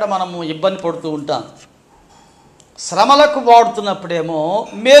అక్కడక్కడ మనము ఇబ్బంది పడుతూ ఉంటాం. శ్రమలకు వాడుతున్నప్పుడేమో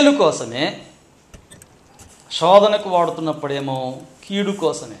మేలు కోసమే, శోధనకు వాడుతున్నప్పుడేమో కీడు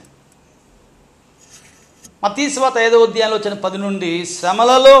కోసమే. మత్తయి సువార్త 5వ అధ్యాయంలో వచ్చిన 10 నుండి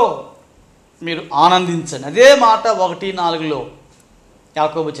శ్రమలలో మీరు ఆనందించండి, అదే మాట 1:4లో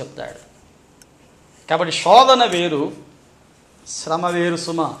యాకోబు చెప్తాడు. కాబట్టి శోధన వేరు, శ్రమ వేరు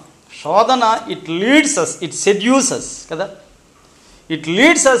సుమ. శోధన ఇట్ లీడ్స్ అస్, ఇట్ సెడ్యూసెస్ కదా, it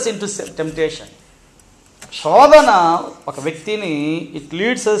leads us into temptation. శోధన ఒక వ్యక్తిని it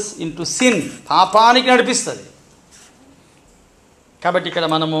leads us into sin, పాపానికి నడిపిస్తుంది. కాబట్టి ఇక్కడ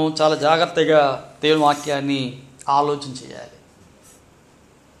మనము చాలా జాగ్రత్తగా దేవుని వాక్యాన్ని ఆలోచన చేయాలి.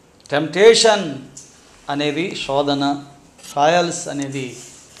 టెంప్టేషన్ అనేది శోధన, ట్రయల్స్ అనేది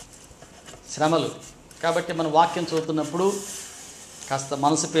శ్రమలు. కాబట్టి మనం వాక్యం చదువుతున్నప్పుడు కాస్త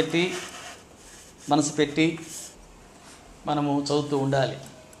మనసు పెట్టి మనము చదువుతూ ఉండాలి.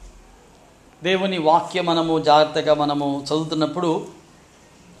 దేవుని వాక్యం మనము జాగ్రత్తగా మనము చదువుతున్నప్పుడు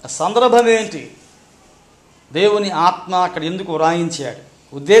సందర్భం ఏంటి, దేవుని ఆత్మ అక్కడ ఎందుకు వ్రాయించాడు,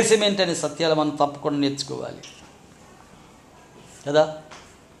 ఉద్దేశం ఏంటనే సత్యాలు మనం తప్పకుండా నేర్చుకోవాలి కదా.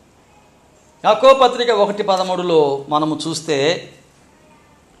 యాకోబు పత్రిక 1:13లో మనము చూస్తే,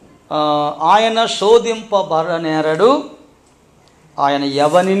 ఆయన శోధింపబడనేరడు, ఆయన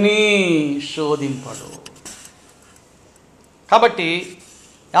ఎవనిని శోధింపడు. కాబట్టి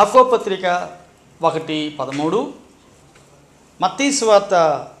యాకోబు పత్రిక 1:13, మత్తయి సువార్త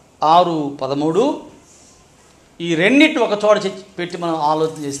 6:13 ఈ రెండింటిని ఒక చోట పెట్టి మనం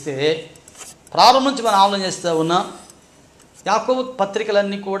ఆలోచన చేస్తే, ప్రారంభం నుంచి మనం ఆలోచన చేస్తూ ఉన్నాం. యాకోబు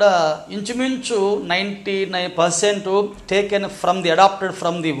పత్రికలన్నీ కూడా ఇంచుమించు 99% taken from the adapted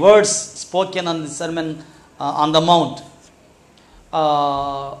from the words spoken on the sermon on the mount.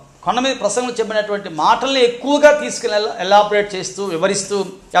 కొండ మీద ప్రసంగంలో చెప్పినటువంటి మాటల్ని ఎక్కువగా తీసుకుని ఎలాబరేట్ చేస్తూ వివరిస్తూ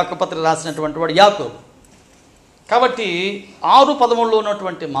యాకోబు పత్రిక రాసినటువంటి వాడు యాకోబు. కాబట్టి 6:13లో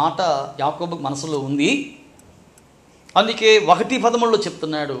ఉన్నటువంటి మాట యాకోబు మనసులో ఉంది. అందుకే 1:13లో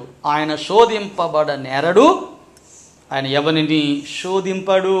చెప్తున్నాడు, ఆయన శోధింపబడనేరడు, ఆయన ఎవరిని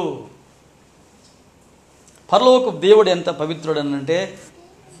శోధింపడు. పరలోక దేవుడు ఎంత పవిత్రుడు అంటే,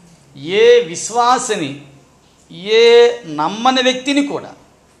 ఏ విశ్వాసిని, ఏ నమ్మని వ్యక్తిని కూడా,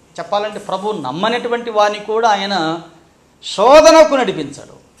 చెప్పాలంటే ప్రభు నమ్మనటువంటి వారిని కూడా ఆయన శోధనకు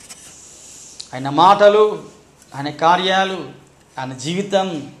నడిపించాడు. ఆయన మాటలు, ఆయన కార్యాలు, ఆయన జీవితం,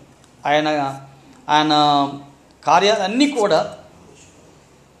 ఆయన ఆయన కార్యాలన్నీ కూడా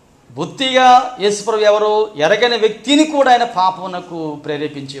బొత్తిగా యేసుప్రభు ఎవరో ఎరగని వ్యక్తిని కూడా ఆయన పాపమునకు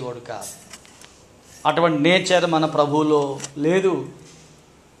ప్రేరేపించేవాడు కాదు. అటువంటి నేచర్ మన ప్రభువులో లేదు.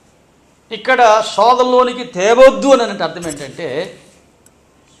 ఇక్కడ శోధనలోనికి తేవద్దు అని అంటే అర్థం ఏంటంటే,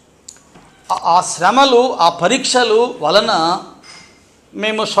 ఆ శ్రమలు, ఆ పరీక్షలు వలన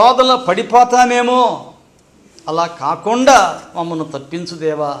మేము శోధనలో పడిపోతామేమో, అలా కాకుండా మమ్మల్ని తప్పించు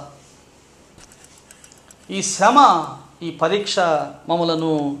దేవా. ఈ శ్రమ, ఈ పరీక్ష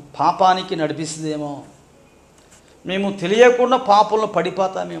మమ్మలను పాపానికి నడిపిస్తుందేమో, మేము తెలియకుండా పాపంలో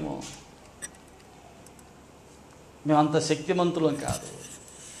పడిపోతామేమో. మేమంత శక్తిమంతులం కాదు,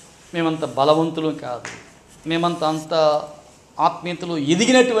 మేమంత బలవంతులం కాదు, అంత ఆత్మీయతలో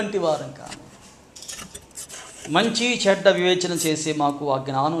ఎదిగినటువంటి వారం కాదు. మంచి చెడ్డ వివేచన చేసే మాకు ఆ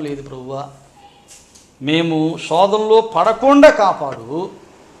జ్ఞానం లేదు ప్రభువా. మేము శోధనలో పడకుండా కాపాడు,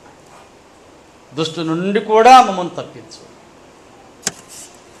 దుష్టు నుండి కూడా మమ్మల్ని తప్పించు.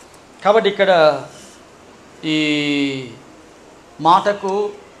 కాబట్టి ఇక్కడ ఈ మాటకు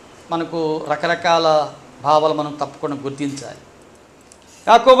మనకు రకరకాల భావాలు మనం తప్పకుండా గుర్తించాలి.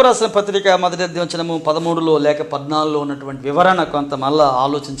 యాకోబు రాసిన పత్రిక 1వ అధ్యాయము 13లో లేక 14లో ఉన్నటువంటి వివరణ కొంత మళ్ళా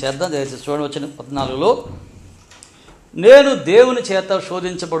ఆలోచన చేద్దాం. దయచేసి చూడండి. వచ్చిన 14లో, నేను దేవుని చేత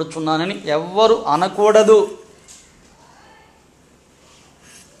శోధించబడుచున్నానని ఎవ్వరు అనకూడదు.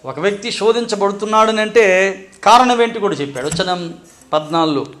 ఒక వ్యక్తి శోధించబడుతున్నాడు అంటే కారణం ఏంటి కూడా చెప్పాడు. వచ్చిన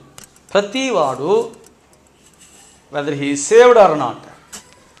 14లో, ప్రతివాడు whether he saved or not,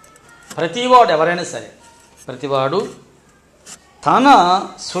 ప్రతివాడు ఎవరైనా సరే, ప్రతివాడు తన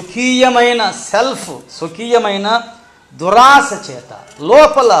స్వకీయమైన దురాశ చేత,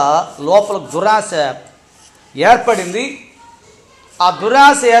 లోపల దురాశ ఏర్పడింది. ఆ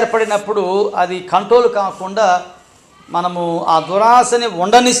దురాశ ఏర్పడినప్పుడు అది కంట్రోల్ కాకుండా మనము ఆ దురాశని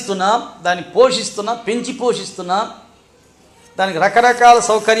ఉండనిస్తున్నాం, దాన్ని పోషిస్తున్నాం, పెంచి పోషిస్తున్నాం, దానికి రకరకాల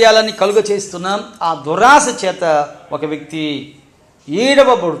సౌకర్యాలన్నీ కలుగ చేస్తున్నాం. ఆ దురాశ చేత ఒక వ్యక్తి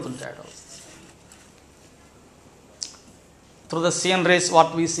ఈడవబడుతుంటాడు. Through the sceneries what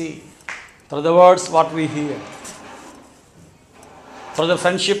we see, through the words what we hear, through the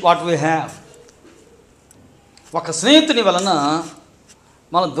friendship what we have. ఒక స్నేహితుని వలన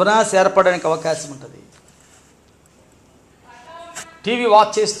మన దురాశ ఏర్పడడానికి అవకాశం ఉంటుంది. టీవీ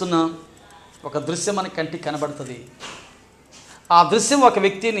వాచ్ చేస్తున్నాం, ఒక దృశ్యం మన కంటికి కనబడుతుంది. ఆ దృశ్యం ఒక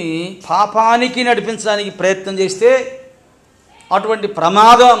వ్యక్తిని పాపానికి నడిపించడానికి ప్రయత్నం చేస్తే అటువంటి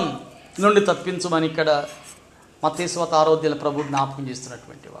ప్రమాదం నుండి తప్పించమని ఇక్కడ మత్తయి 6 ప్రభు జ్ఞాపకం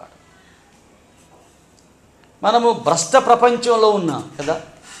చేస్తున్నటువంటి వాడు. మనము భ్రష్ట ప్రపంచంలో ఉన్నాం కదా,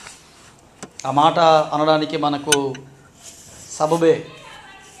 ఆ మాట అనడానికి మనకు సబబే.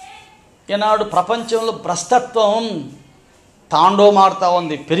 ఈనాడు ప్రపంచంలో భ్రష్టత్వం తాండవమాడుతూ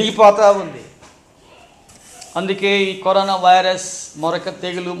ఉంది, పెరిగిపోతూ ఉంది. అందుకే ఈ కరోనా వైరస్, మరొక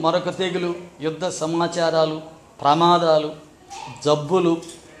తెగులు, యుద్ధ సమాచారాలు, ప్రమాదాలు, జబ్బులు,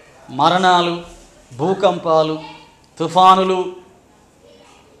 మరణాలు, భూకంపాలు, తుఫానులు,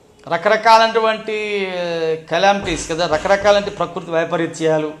 రకరకాలైనటువంటి కెలామిటీస్ కదా, రకరకాలైన ప్రకృతి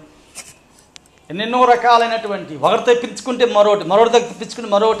వైపరీత్యాలు, ఎన్నెన్నో రకాలైనటువంటి, ఒకటి తెప్పించుకుంటే మరొకటి తెప్పించుకుంటే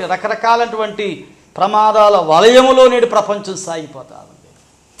మరొకటి, రకరకాలైనటువంటి ప్రమాదాల వలయములో నేడు ప్రపంచం సాగిపోతా ఉంది.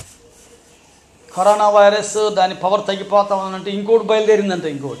 కరోనా వైరస్ దాని పవర్ తగ్గిపోతా ఉందంటే ఇంకోటి బయలుదేరిందంటే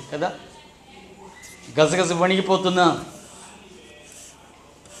ఇంకోటి కదా, గజగజ వణిగిపోతున్నా.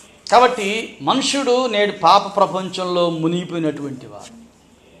 కాబట్టి మనుషుడు నేడు పాప ప్రపంచంలో మునిగిపోయినటువంటి వాడు.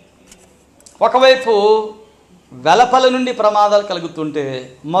 ఒకవైపు వెలపల నుండి ప్రమాదాలు కలుగుతుంటే,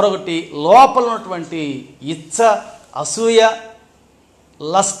 మరొకటి లోపల ఉన్నటువంటి ఇచ్చ, అసూయ,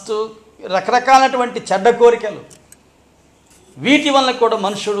 లస్ట్, రకరకాలైనటువంటి చెడ్డ కోరికలు, వీటి వల్ల కూడా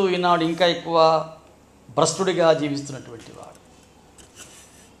మనుషుడు ఈనాడు ఇంకా ఎక్కువ భ్రష్టుడిగా జీవిస్తున్నటువంటి వాడు.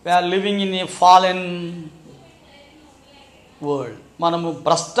 We are living in A fallen world. మనము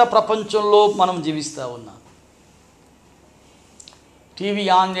భ్రష్ట ప్రపంచంలో మనం జీవిస్తూ ఉన్నాం. టీవీ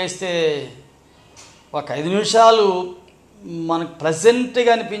ఆన్ చేస్తే ఒక 5 నిమిషాలు మనకు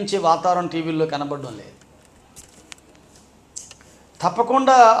ప్లెజెంట్గా అనిపించే వాతావరణం టీవీలో కనబడడం లేదు.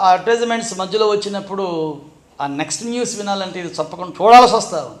 తప్పకుండా ఆ అడ్వర్టైజ్మెంట్స్ మధ్యలో వచ్చినప్పుడు ఆ నెక్స్ట్ న్యూస్ వినాలంటే ఇది తప్పకుండా చూడాల్సి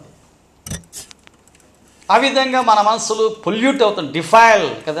వస్తూ ఉంది. ఆ విధంగా మన మనసులు పొల్యూట్ అవుతుంది, డిఫైల్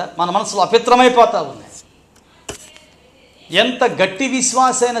కదా, మన మనసులు అపిత్రమైపోతూ ఉన్నాయి. ఎంత గట్టి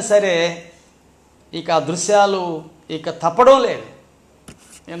విశ్వాసైనా సరే ఇక ఆ దృశ్యాలు ఇక తప్పడం లేదు.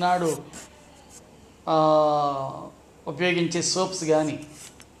 ఈనాడు ఉపయోగించే సోప్స్ కానీ,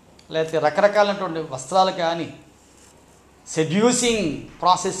 లేకపోతే రకరకాలైనటువంటి వస్త్రాలు కానీ సెడ్యూసింగ్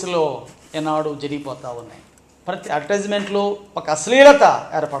ప్రాసెస్లో ఈనాడు జరిగిపోతూ ఉన్నాయి. ప్రతి అడ్వర్టైజ్మెంట్లో ఒక అశ్లీలత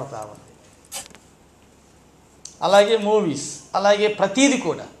ఏర్పడతా ఉంది. అలాగే మూవీస్, అలాగే ప్రతీది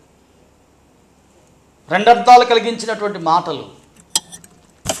కూడా రెండర్థాలు కలిగించినటువంటి మాటలు,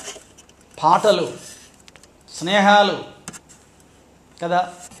 పాటలు, స్నేహాలు కదా.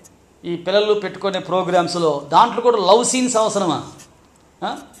 ఈ పిల్లలు పెట్టుకునే ప్రోగ్రామ్స్లో దాంట్లో కూడా లవ్ సీన్స్ అవసరమా?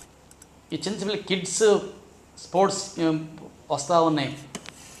 ఈ చిన్న చిన్న కిడ్స్ స్పోర్ట్స్ వస్తూ ఉన్నాయి,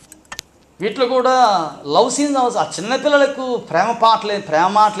 వీటిలో కూడా లవ్ సీన్స్ అవసరం. ఆ చిన్నపిల్లలకు ప్రేమ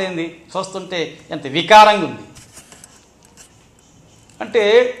మాటలేంది చూస్తుంటే ఎంత వికారంగా ఉంది. అంటే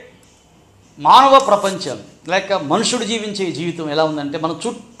మానవ ప్రపంచం లేక మనుషుడు జీవించే జీవితం ఎలా ఉందంటే మన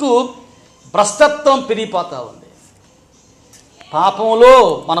చుట్టూ భ్రష్టత్వం పెరిగిపోతూ ఉంది. పాపంలో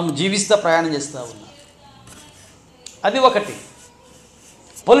మనం జీవిస్తూ ప్రయాణం చేస్తూ ఉన్నాం. అది ఒకటి.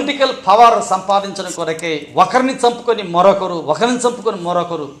 పొలిటికల్ పవర్ సంపాదించడం కొరకే ఒకరిని చంపుకొని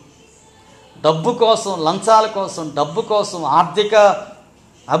మరొకరు డబ్బు కోసం, లంచాల కోసం, డబ్బు కోసం, ఆర్థిక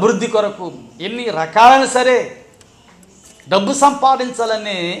అభివృద్ధి కొరకు ఎన్ని రకాలైన సరే డబ్బు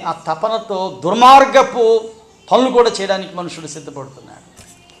సంపాదించాలనే ఆ తపనతో దుర్మార్గపు పనులు కూడా చేయడానికి మనుషుడు సిద్ధపడుతున్నాడు.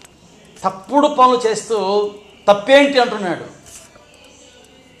 తప్పుడు పనులు చేస్తూ తప్పేంటి అంటున్నాడు.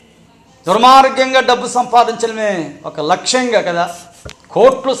 దుర్మార్గంగా డబ్బు సంపాదించడమే ఒక లక్ష్యంగా కదా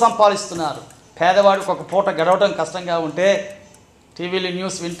కోట్లు సంపాదిస్తున్నారు. పేదవాడికి ఒక పూట గడవడం కష్టంగా ఉంటే టీవీలో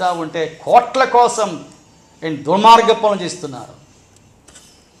న్యూస్ వింటూ ఉంటే కోట్ల కోసం దుర్మార్గ పనులు చేస్తున్నారు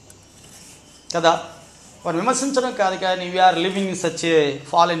కదా. వారు విమర్శించడం కాదు, కానీ we are living in such a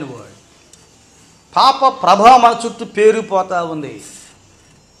fallen world. పాప ప్రభావం మన చుట్టూ పేరుపోతూ ఉంది.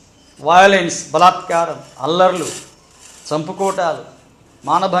 వయలెన్స్, బలాత్కారం, అల్లర్లు, చంపుకోటాలు,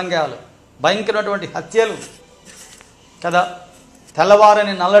 మానభంగాలు, భయంకరమైనటువంటి హత్యలు కదా.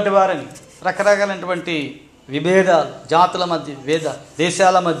 తెల్లవారని నల్లటి వారని రకరకాలైనటువంటి విభేదాలు, జాతుల మధ్య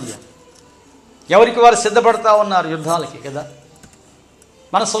దేశాల మధ్య ఎవరికి వారు సిద్ధపడతా ఉన్నారు యుద్ధాలకి కదా.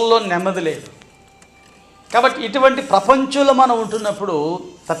 మనసుల్లో నెమ్మది లేదు. కాబట్టి ఇటువంటి ప్రపంచంలో మనం ఉంటున్నప్పుడు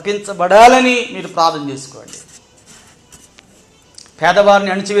తప్పించబడాలని మీరు ప్రార్థన చేసుకోండి.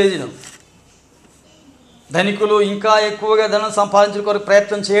 పేదవారిని అణిచివేయడం, ధనికులు ఇంకా ఎక్కువగా ధనం సంపాదించడం కొరకు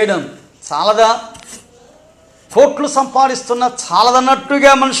ప్రయత్నం చేయడం చాలదా? కోట్లు సంపాదిస్తున్నా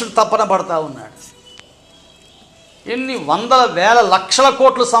చాలదన్నట్టుగా మనుషుడు తపన పడతా ఉన్నాడు. ఎన్ని వందల వేల లక్షల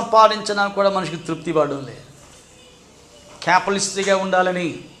కోట్లు సంపాదించినా కూడా మనిషికి తృప్తి పడడం లేదు. క్యాపిటలిస్ట్గా ఉండాలని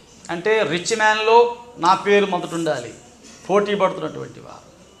అంటే రిచ్ మ్యాన్లో నా పేరు మొదట ఉండాలి, పోటీ పడుతున్నటువంటి వారు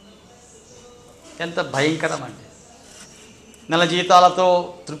ఎంత భయంకరం అంటే. నెల జీతాలతో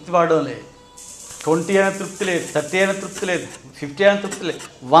తృప్తి పడడం లేదు, 20 అయినా తృప్తి లేదు, 30 అయినా తృప్తి లేదు, 50 అయినా తృప్తి లేదు,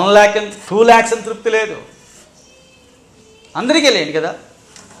 1 lakh and 2 lakhs అని తృప్తి లేదు. అందరికీ లేదు కదా.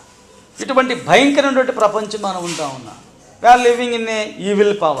 ఇటువంటి భయంకరమైనటువంటి ప్రపంచం మనం ఉంటా ఉన్నాం. We are living in a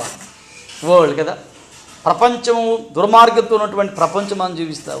evil power world కదా. ప్రపంచము దుర్మార్గంతో ఉన్నటువంటి ప్రపంచం మనం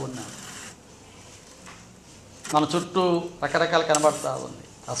జీవిస్తూ ఉన్నాం. మన చుట్టూ రకరకాలు కనబడతా ఉంది.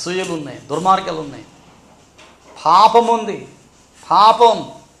 అసూయలు ఉన్నాయి, దుర్మార్గాలు ఉన్నాయి, పాపం ఉంది. పాపం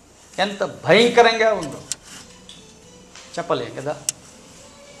ఎంత భయంకరంగా ఉందో చెప్పలేం కదా.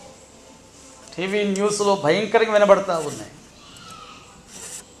 టీవీ న్యూస్లో భయంకరంగా వినబడతా ఉన్నాయి.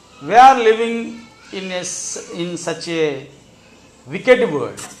 We are living in such a wicked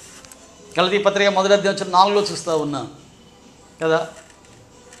world. గలతీ పత్రిక 1వ అధ్యాయం 4లో చూస్తూ ఉన్నాం కదా.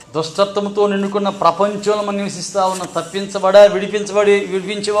 దుష్టత్వంతో నిండుకున్న ప్రపంచంలో మనం నివసిస్తూ ఉన్నాం.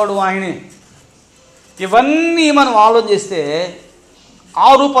 విడిపించేవాడు ఆయనే. ఇవన్నీ మనం ఆలోచన చేస్తే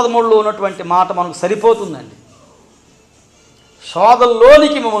 6:13లో ఉన్నటువంటి మాట మనకు సరిపోతుందండి.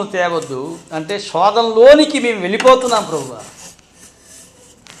 శోధనలోనికి మమ్మల్ని తేవద్దు అంటే శోధనలోనికి మేము వెళ్ళిపోతున్నాం ప్రభువా.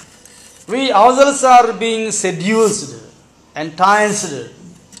 We ourselves are being seduced, enticed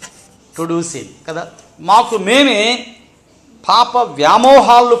to do sin కదా. మాకు మేమే పాప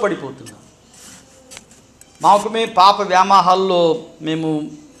వ్యామోహాల్లో పడిపోతున్నాం. పాప వ్యామోహాల్లో మేము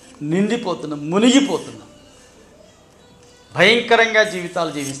నిండిపోతున్నాం, మునిగిపోతున్నాం. భయంకరంగా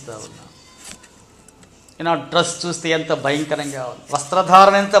జీవితాలు జీవిస్తూ ఉన్నాం. నా డ్రెస్ చూస్తే ఎంత భయంకరంగా ఉంది,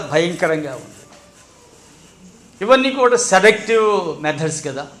 వస్త్రధారణ ఎంత భయంకరంగా ఉంది. ఇవన్నీ కూడా సెడక్టివ్ మెథడ్స్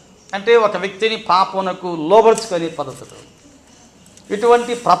కదా. అంటే ఒక వ్యక్తిని పాపమునకు లోబర్చుకునే పద్ధతులు.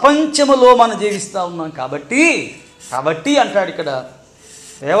 ఇటువంటి ప్రపంచములో మనం జీవిస్తూ ఉన్నాం కాబట్టి అంటాడు ఇక్కడ,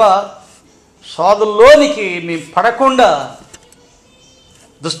 దేవా శోధనలోనికి మేము పడకుండా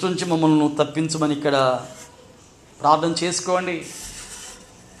దుష్టు నుంచి మమ్మల్ని తప్పించమని ఇక్కడ ప్రార్థన చేసుకోండి.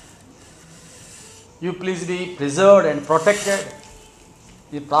 You please be preserved and protected.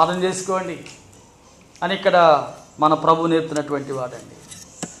 ఇది ప్రార్థన చేసుకోండి అని ఇక్కడ మన ప్రభు నేర్పుతున్నటువంటి వాడండి.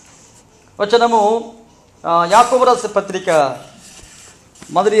 వచనము యాకోబు రాసిన పత్రిక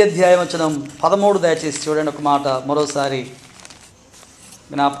మొదటి అధ్యాయం వచనం 13 దయచేసి చూడండి. ఒక మాట మరోసారి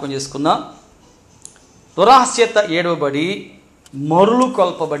జ్ఞాపకం చేసుకుందాం. దురాశచేత ఏడవబడి మరులు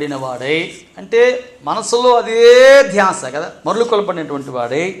కొల్పబడిన వాడై, అంటే మనసులో అదే ధ్యాస కదా, మరులు కొల్పబడినటువంటి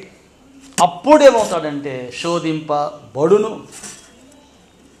వాడై అప్పుడేమవుతాడంటే శోధింపబడును.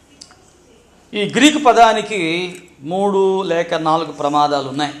 ఈ గ్రీకు పదానికి 3 లేక 4 ప్రమాదాలు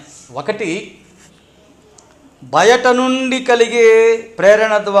ఉన్నాయి. ఒకటి, బయట నుండి కలిగే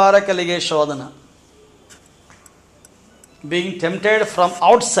ప్రేరణ ద్వారా కలిగే శోధన, being tempted from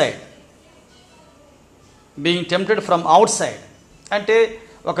outside. Being tempted from outside అంటే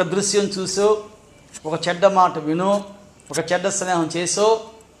ఒక దృశ్యం చూసో, ఒక చెడ్డ మాట వినో, ఒక చెడ్డ స్నేహం చేసో,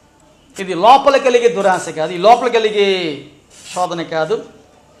 ఇది లోపల కలిగే దురాశ కాదు, ఈ లోపల కలిగే శోధన కాదు,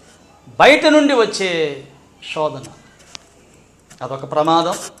 బయట నుండి వచ్చే శోధన. అదొక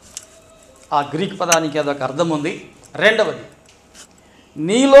ప్రమాదం. ఆ గ్రీక్ పదానికి అదొక అర్థం ఉంది. రెండవది,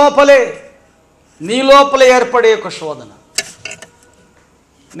 నీ లోపలే ఏర్పడే ఒక శోధన,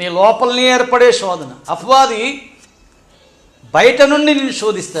 నీ లోపలనే ఏర్పడే శోధన. అపవాది బయట నుండి నిన్ను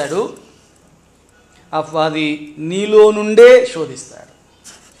శోధిస్తాడు, అపవాది నీలో నుండే శోధిస్తాడు.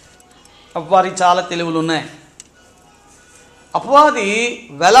 అపవాదికి చాలా తెలివులు ఉన్నాయి. అపవాది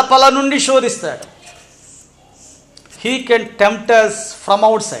వెలపల నుండి శోధిస్తాడు. He can tempt us from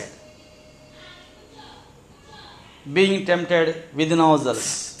outside, being tempted within ourselves.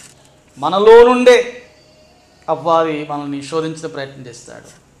 మనలో నుండే అపవాది మనల్ని శోధించిన ప్రయత్నం చేస్తాడు.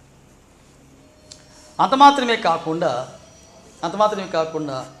 అంత మాత్రమే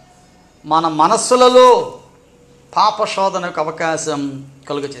కాకుండా మన మనస్సులలో పాప శోధనకు అవకాశం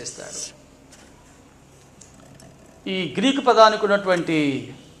కలుగచేస్తాడు. ఈ గ్రీకు పదానికి ఉన్నటువంటి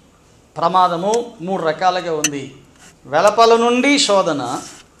ప్రమాదము 3 రకాలుగా ఉంది. వెలపల నుండి శోధన,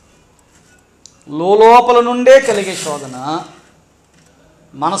 లోపల నుండే కలిగే శోధన,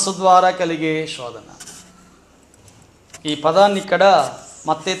 మనసు ద్వారా కలిగే శోధన. ఈ పదాన్ని ఇక్కడ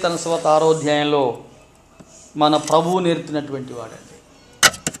మత్తయి తన సువార్త 6వ అధ్యాయంలో మన ప్రభువు నేర్పినటువంటి వాడండి.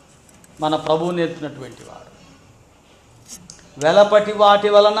 మన ప్రభువు నేర్పినటువంటి వాడు. వెలపటి వాటి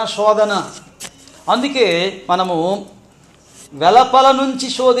వలన శోధన. అందుకే మనము వెలపల నుంచి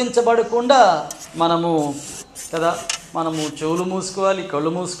శోధించబడకుండా మనము చెవులు మూసుకోవాలి, కళ్ళు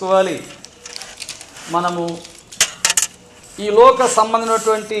మూసుకోవాలి. మనము ఈ లోక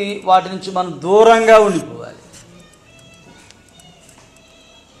సంబంధమైనటువంటి వాటి నుంచి మనం దూరంగా ఉండిపోవాలి.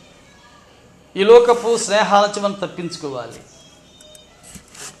 ఈ లోకపు స్నేహాల నుంచి మనం తప్పించుకోవాలి.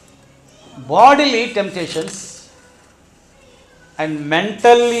 Bodily temptations and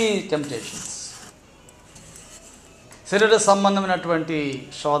mentally temptations, శరీర సంబంధమైనటువంటి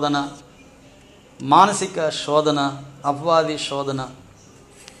శోధన, మానసిక శోధన, అపవాది శోధన.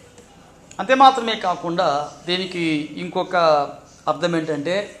 అంతే మాత్రమే కాకుండా దీనికి ఇంకొక అర్థం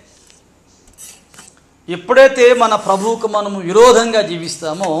ఏంటంటే, ఎప్పుడైతే మన ప్రభువుకు మనము విరోధంగా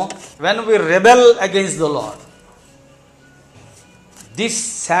జీవిస్తామో, when we rebel against the Lord, this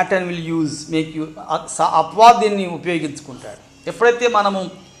Satan will use make you, అపవాదిని ఉపయోగించుకుంటాడు. ఎప్పుడైతే మనము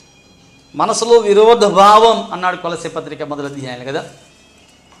మనసులో విరోధ భావం అన్నాడు కొలసే పత్రిక మొదటి అధ్యాయం కదా,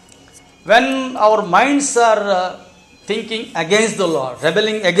 when our minds are thinking against the Lord,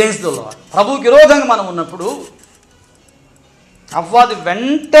 rebelling against the Lord, ప్రభువుకి విరోధంగా మనం ఉన్నప్పుడు అపవాది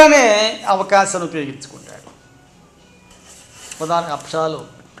వెంటనే అవకాశాన్ని ఉపయోగించుకుంటాడు. ఉదాహరణ అబ్షాలు,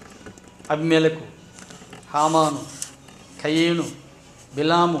 అబీమెలెకు, హామాను, కయీను,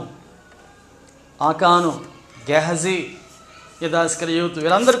 బిలాము, ఆకాను, గెహజీ, యూత్,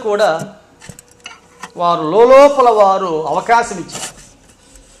 వీరందరూ కూడా వారు లోపల వారు అవకాశం ఇచ్చారు,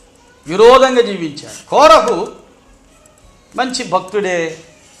 విరోధంగా జీవించారు. కోరహు మంచి భక్తుడే,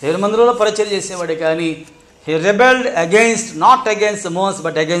 7 మందిలో పరిచయం చేసేవాడే, కానీ he rebelled against, not against Moses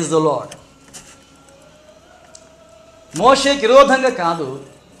but against the Lord. మోషేకి విరోధంగా కాదు,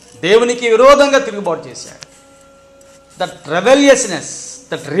 దేవునికి విరోధంగా తిరుగుబాటు చేశాడు. That rebelliousness,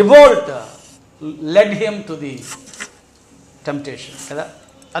 that revolt led him to the temptation కదా.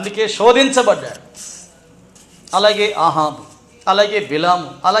 అందుకే శోధించబడ్డాడు. అలాగే ఆహాబు, అలాగే బిలాము,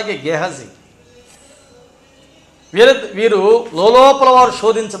 అలాగే గెహజీ, వీరు లోపల వారు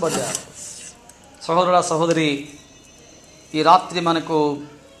శోధించబడ్డారు. సహోదరుడా, సహోదరి, ఈ రాత్రి మనకు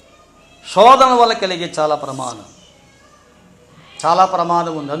శోధన వల్ల కలిగే చాలా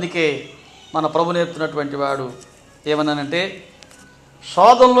ప్రమాదం ఉంది. అందుకే మన ప్రభు నేర్పుతున్నటువంటి వాడు ఏమన్నానంటే,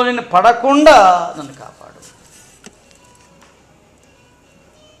 శోధనలో నేను పడకుండా నన్ను కాపాడు.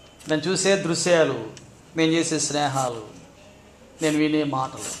 నేను చూసే దృశ్యాలు, నేను చేసే స్నేహాలు, నేను వినే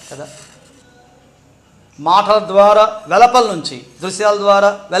మాటలు కదా, మాటల ద్వారా వెలపల నుంచి, దృశ్యాల ద్వారా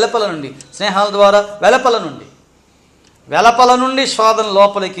వెలపల నుండి, స్నేహాల ద్వారా వెలపల నుండి వెలపల నుండి శోధన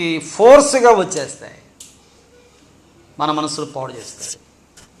లోపలికి ఫోర్స్గా వచ్చేస్తాయి, మన మనసును పాడు చేస్తాయి.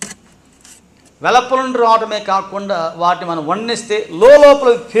 వెలపల నుండి రావడమే కాకుండా వాటిని మనం వండిస్తే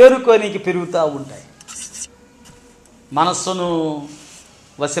లోపల పేరుకోనికి పెరుగుతూ ఉంటాయి, మనస్సును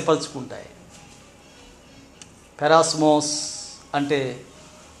వశపరుచుకుంటాయి. పెరాస్మోస్ అంటే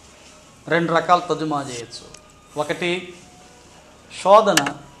 2 రకాల తర్జుమా చేయొచ్చు. 1 శోధన,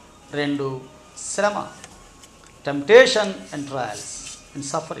 2 శ్రమ, temptation and trials and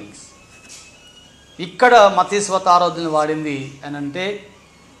sufferings. ఇక్కడ మత్తయి సువార్త 6వ అధ్యాయం వాడింది అని అంటే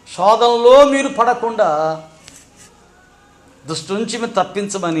శోధనలో మీరు పడకుండా దుష్టు నుంచి మీరు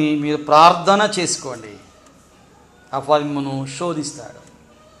తప్పించమని మీరు ప్రార్థన చేసుకోండి, అపవాది మిమ్మల్ని శోధిస్తాడు.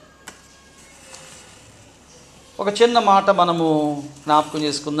 ఒక చిన్న మాట మనము జ్ఞాపకం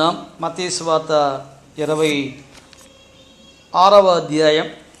చేసుకుందాం. మత్తయి సువార్త 26వ అధ్యాయం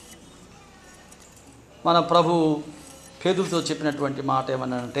మన ప్రభు పేతురుతో చెప్పినటువంటి మాట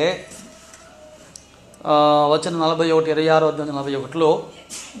ఏమనంటే వచనం 41, 26వ అధ్యాయం 41లో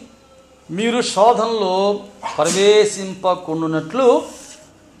మీరు శోధనలో ప్రవేశింపకుండునట్లు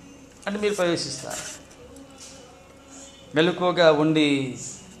అంటే మీరు ప్రవేశిస్తారు, మెలకువగా ఉండి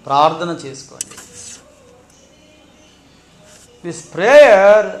ప్రార్థన చేసుకోండి. This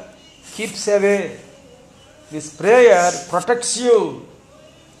prayer keeps away, this prayer protects you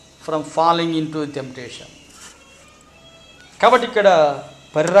from falling in to temptation. కాబట్టి ఇక్కడ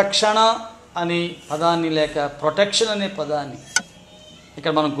పరిరక్షణ అనే పదాన్ని లేక ప్రొటెక్షన్ అనే పదాన్ని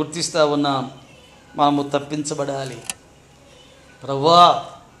ఇక్కడ మనం గుర్తిస్తూ ఉన్నాం. మనము తప్పించబడాలి. ప్రభువా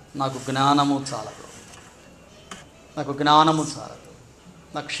నాకు జ్ఞానము చాలదు, నాకు జ్ఞానము చాలదు,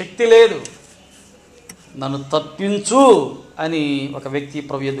 నాకు శక్తి లేదు, నన్ను తప్పించు అని ఒక వ్యక్తి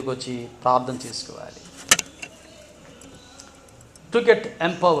ప్రభు ఎదుగుకు వచ్చి ప్రార్థన చేసుకోవాలి. టు గెట్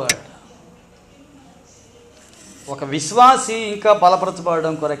ఎంపవర్డ్, ఒక విశ్వాసి ఇంకా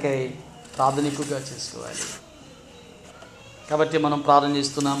బలపరచబడడం కొరకై ప్రార్థన ఎక్కువగా చేసుకోవాలి. కాబట్టి మనం ప్రార్థన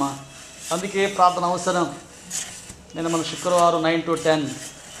చేస్తున్నామా? అందుకే ప్రార్థన అవసరం. నేను మన శుక్రవారం 9 to 10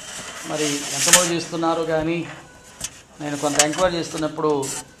 మరి ఎంతమంది చేస్తున్నారు కానీ నేను కొంత ఎంక్వైరీ చేస్తున్నప్పుడు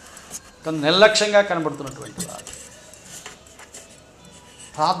కొంత నిర్లక్ష్యంగా కనబడుతున్నటువంటి వారు.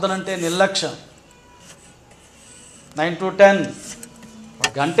 ప్రార్థన అంటే నిర్లక్ష్యం. 9 to 10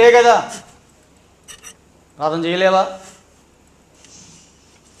 1 గంటే కదా, ప్రార్థన చేయలేవా?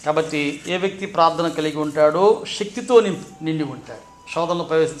 కాబట్టి ఏ వ్యక్తి ప్రార్థన కలిగి ఉంటాడో శక్తితో నిండి ఉంటాడు, శోధనలో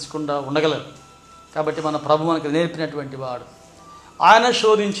ప్రవేశించకుండా ఉండగలరు. కాబట్టి మన ప్రభు మనకు నేర్పినటువంటి వాడు. ఆయన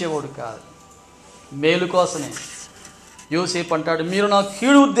శోధించేవాడు కాదు, మేలు కోసమే. యోసేపు అంటాడు, మీరు నాకు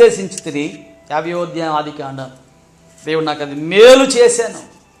కీడు ఉద్దేశించితిరి. 50వ అధ్యాయం ఆదికాండం. దేవుడు నాకు అది మేలు చేశాను.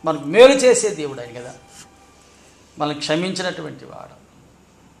 మనకు మేలు చేసే దేవుడు ఆయన కదా, మనల్ని క్షమించినటువంటి వాడు.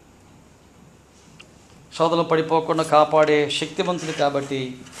 శోధనలో పడిపోకుండా కాపాడే శక్తివంతుడు. కాబట్టి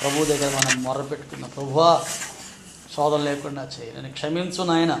ప్రభు దగ్గర మనం మొర్రపెట్టుకున్నాం, ప్రభువా శోధన లేకుండా చేయి, నేను క్షమించు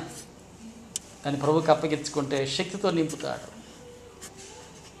నాయన అని ప్రభుకి అప్పగించుకుంటే శక్తితో నింపుతాడు.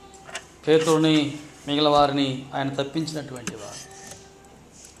 పేతురుని మిగిలిన వారిని ఆయన తప్పించినటువంటి వాడు.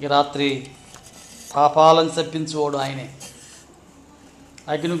 ఈ రాత్రి పాపాలను తప్పించువాడు ఆయనే,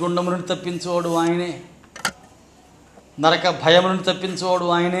 అగ్నిగుండము నుండి తప్పించువాడు ఆయనే, నరక భయము నుండి తప్పించువాడు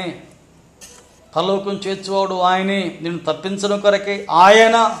ఆయనే, పరలోకం చేర్చువాడు ఆయనే. నిన్ను తప్పించడం కొరకే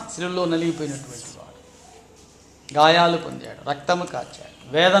ఆయన శిలువలో నలిగిపోయినటువంటి వాడు, గాయాలు పొందాడు, రక్తము కాచాడు,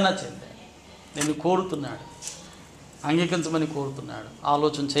 వేదన చెందాడు, నిన్ను కోరుతున్నాడు, అంగీకరించమని కోరుతున్నాడు.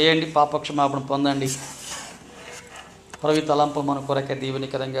 ఆలోచన చేయండి, పాపక్షమాపణ పొందండి. ప్రభు తలంపులు మన కొరకే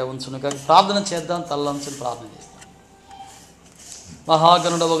దీవెనికరంగా ఉంచునుగా. ప్రార్థన చేద్దాం, తల్లంచుని ప్రార్థన చేద్దాం.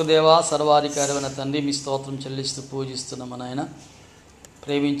 మహాగణుడవగు దేవా, సర్వాధికారమైన తండ్రి, మీ స్తోత్రం చెల్లిస్తూ పూజిస్తున్నాము నాయన.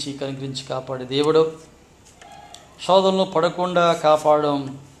 ప్రేమించి కనికరించి కాపాడే దేవుడు, శోధనలో పడకుండా కాపాడడం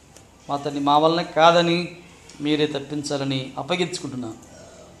మా తండ్రి మా వలన కాదని మీరే తప్పించాలని అప్పగించుకుంటున్నాం.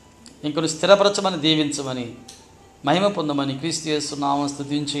 ఇంకొన్ని స్థిరపరచమని, దీవించమని, మహిమ పొందమని క్రీస్తు యేసు నామమున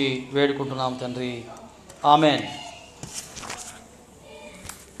స్తుతించి వేడుకుంటున్నాం తండ్రి. ఆమేన్.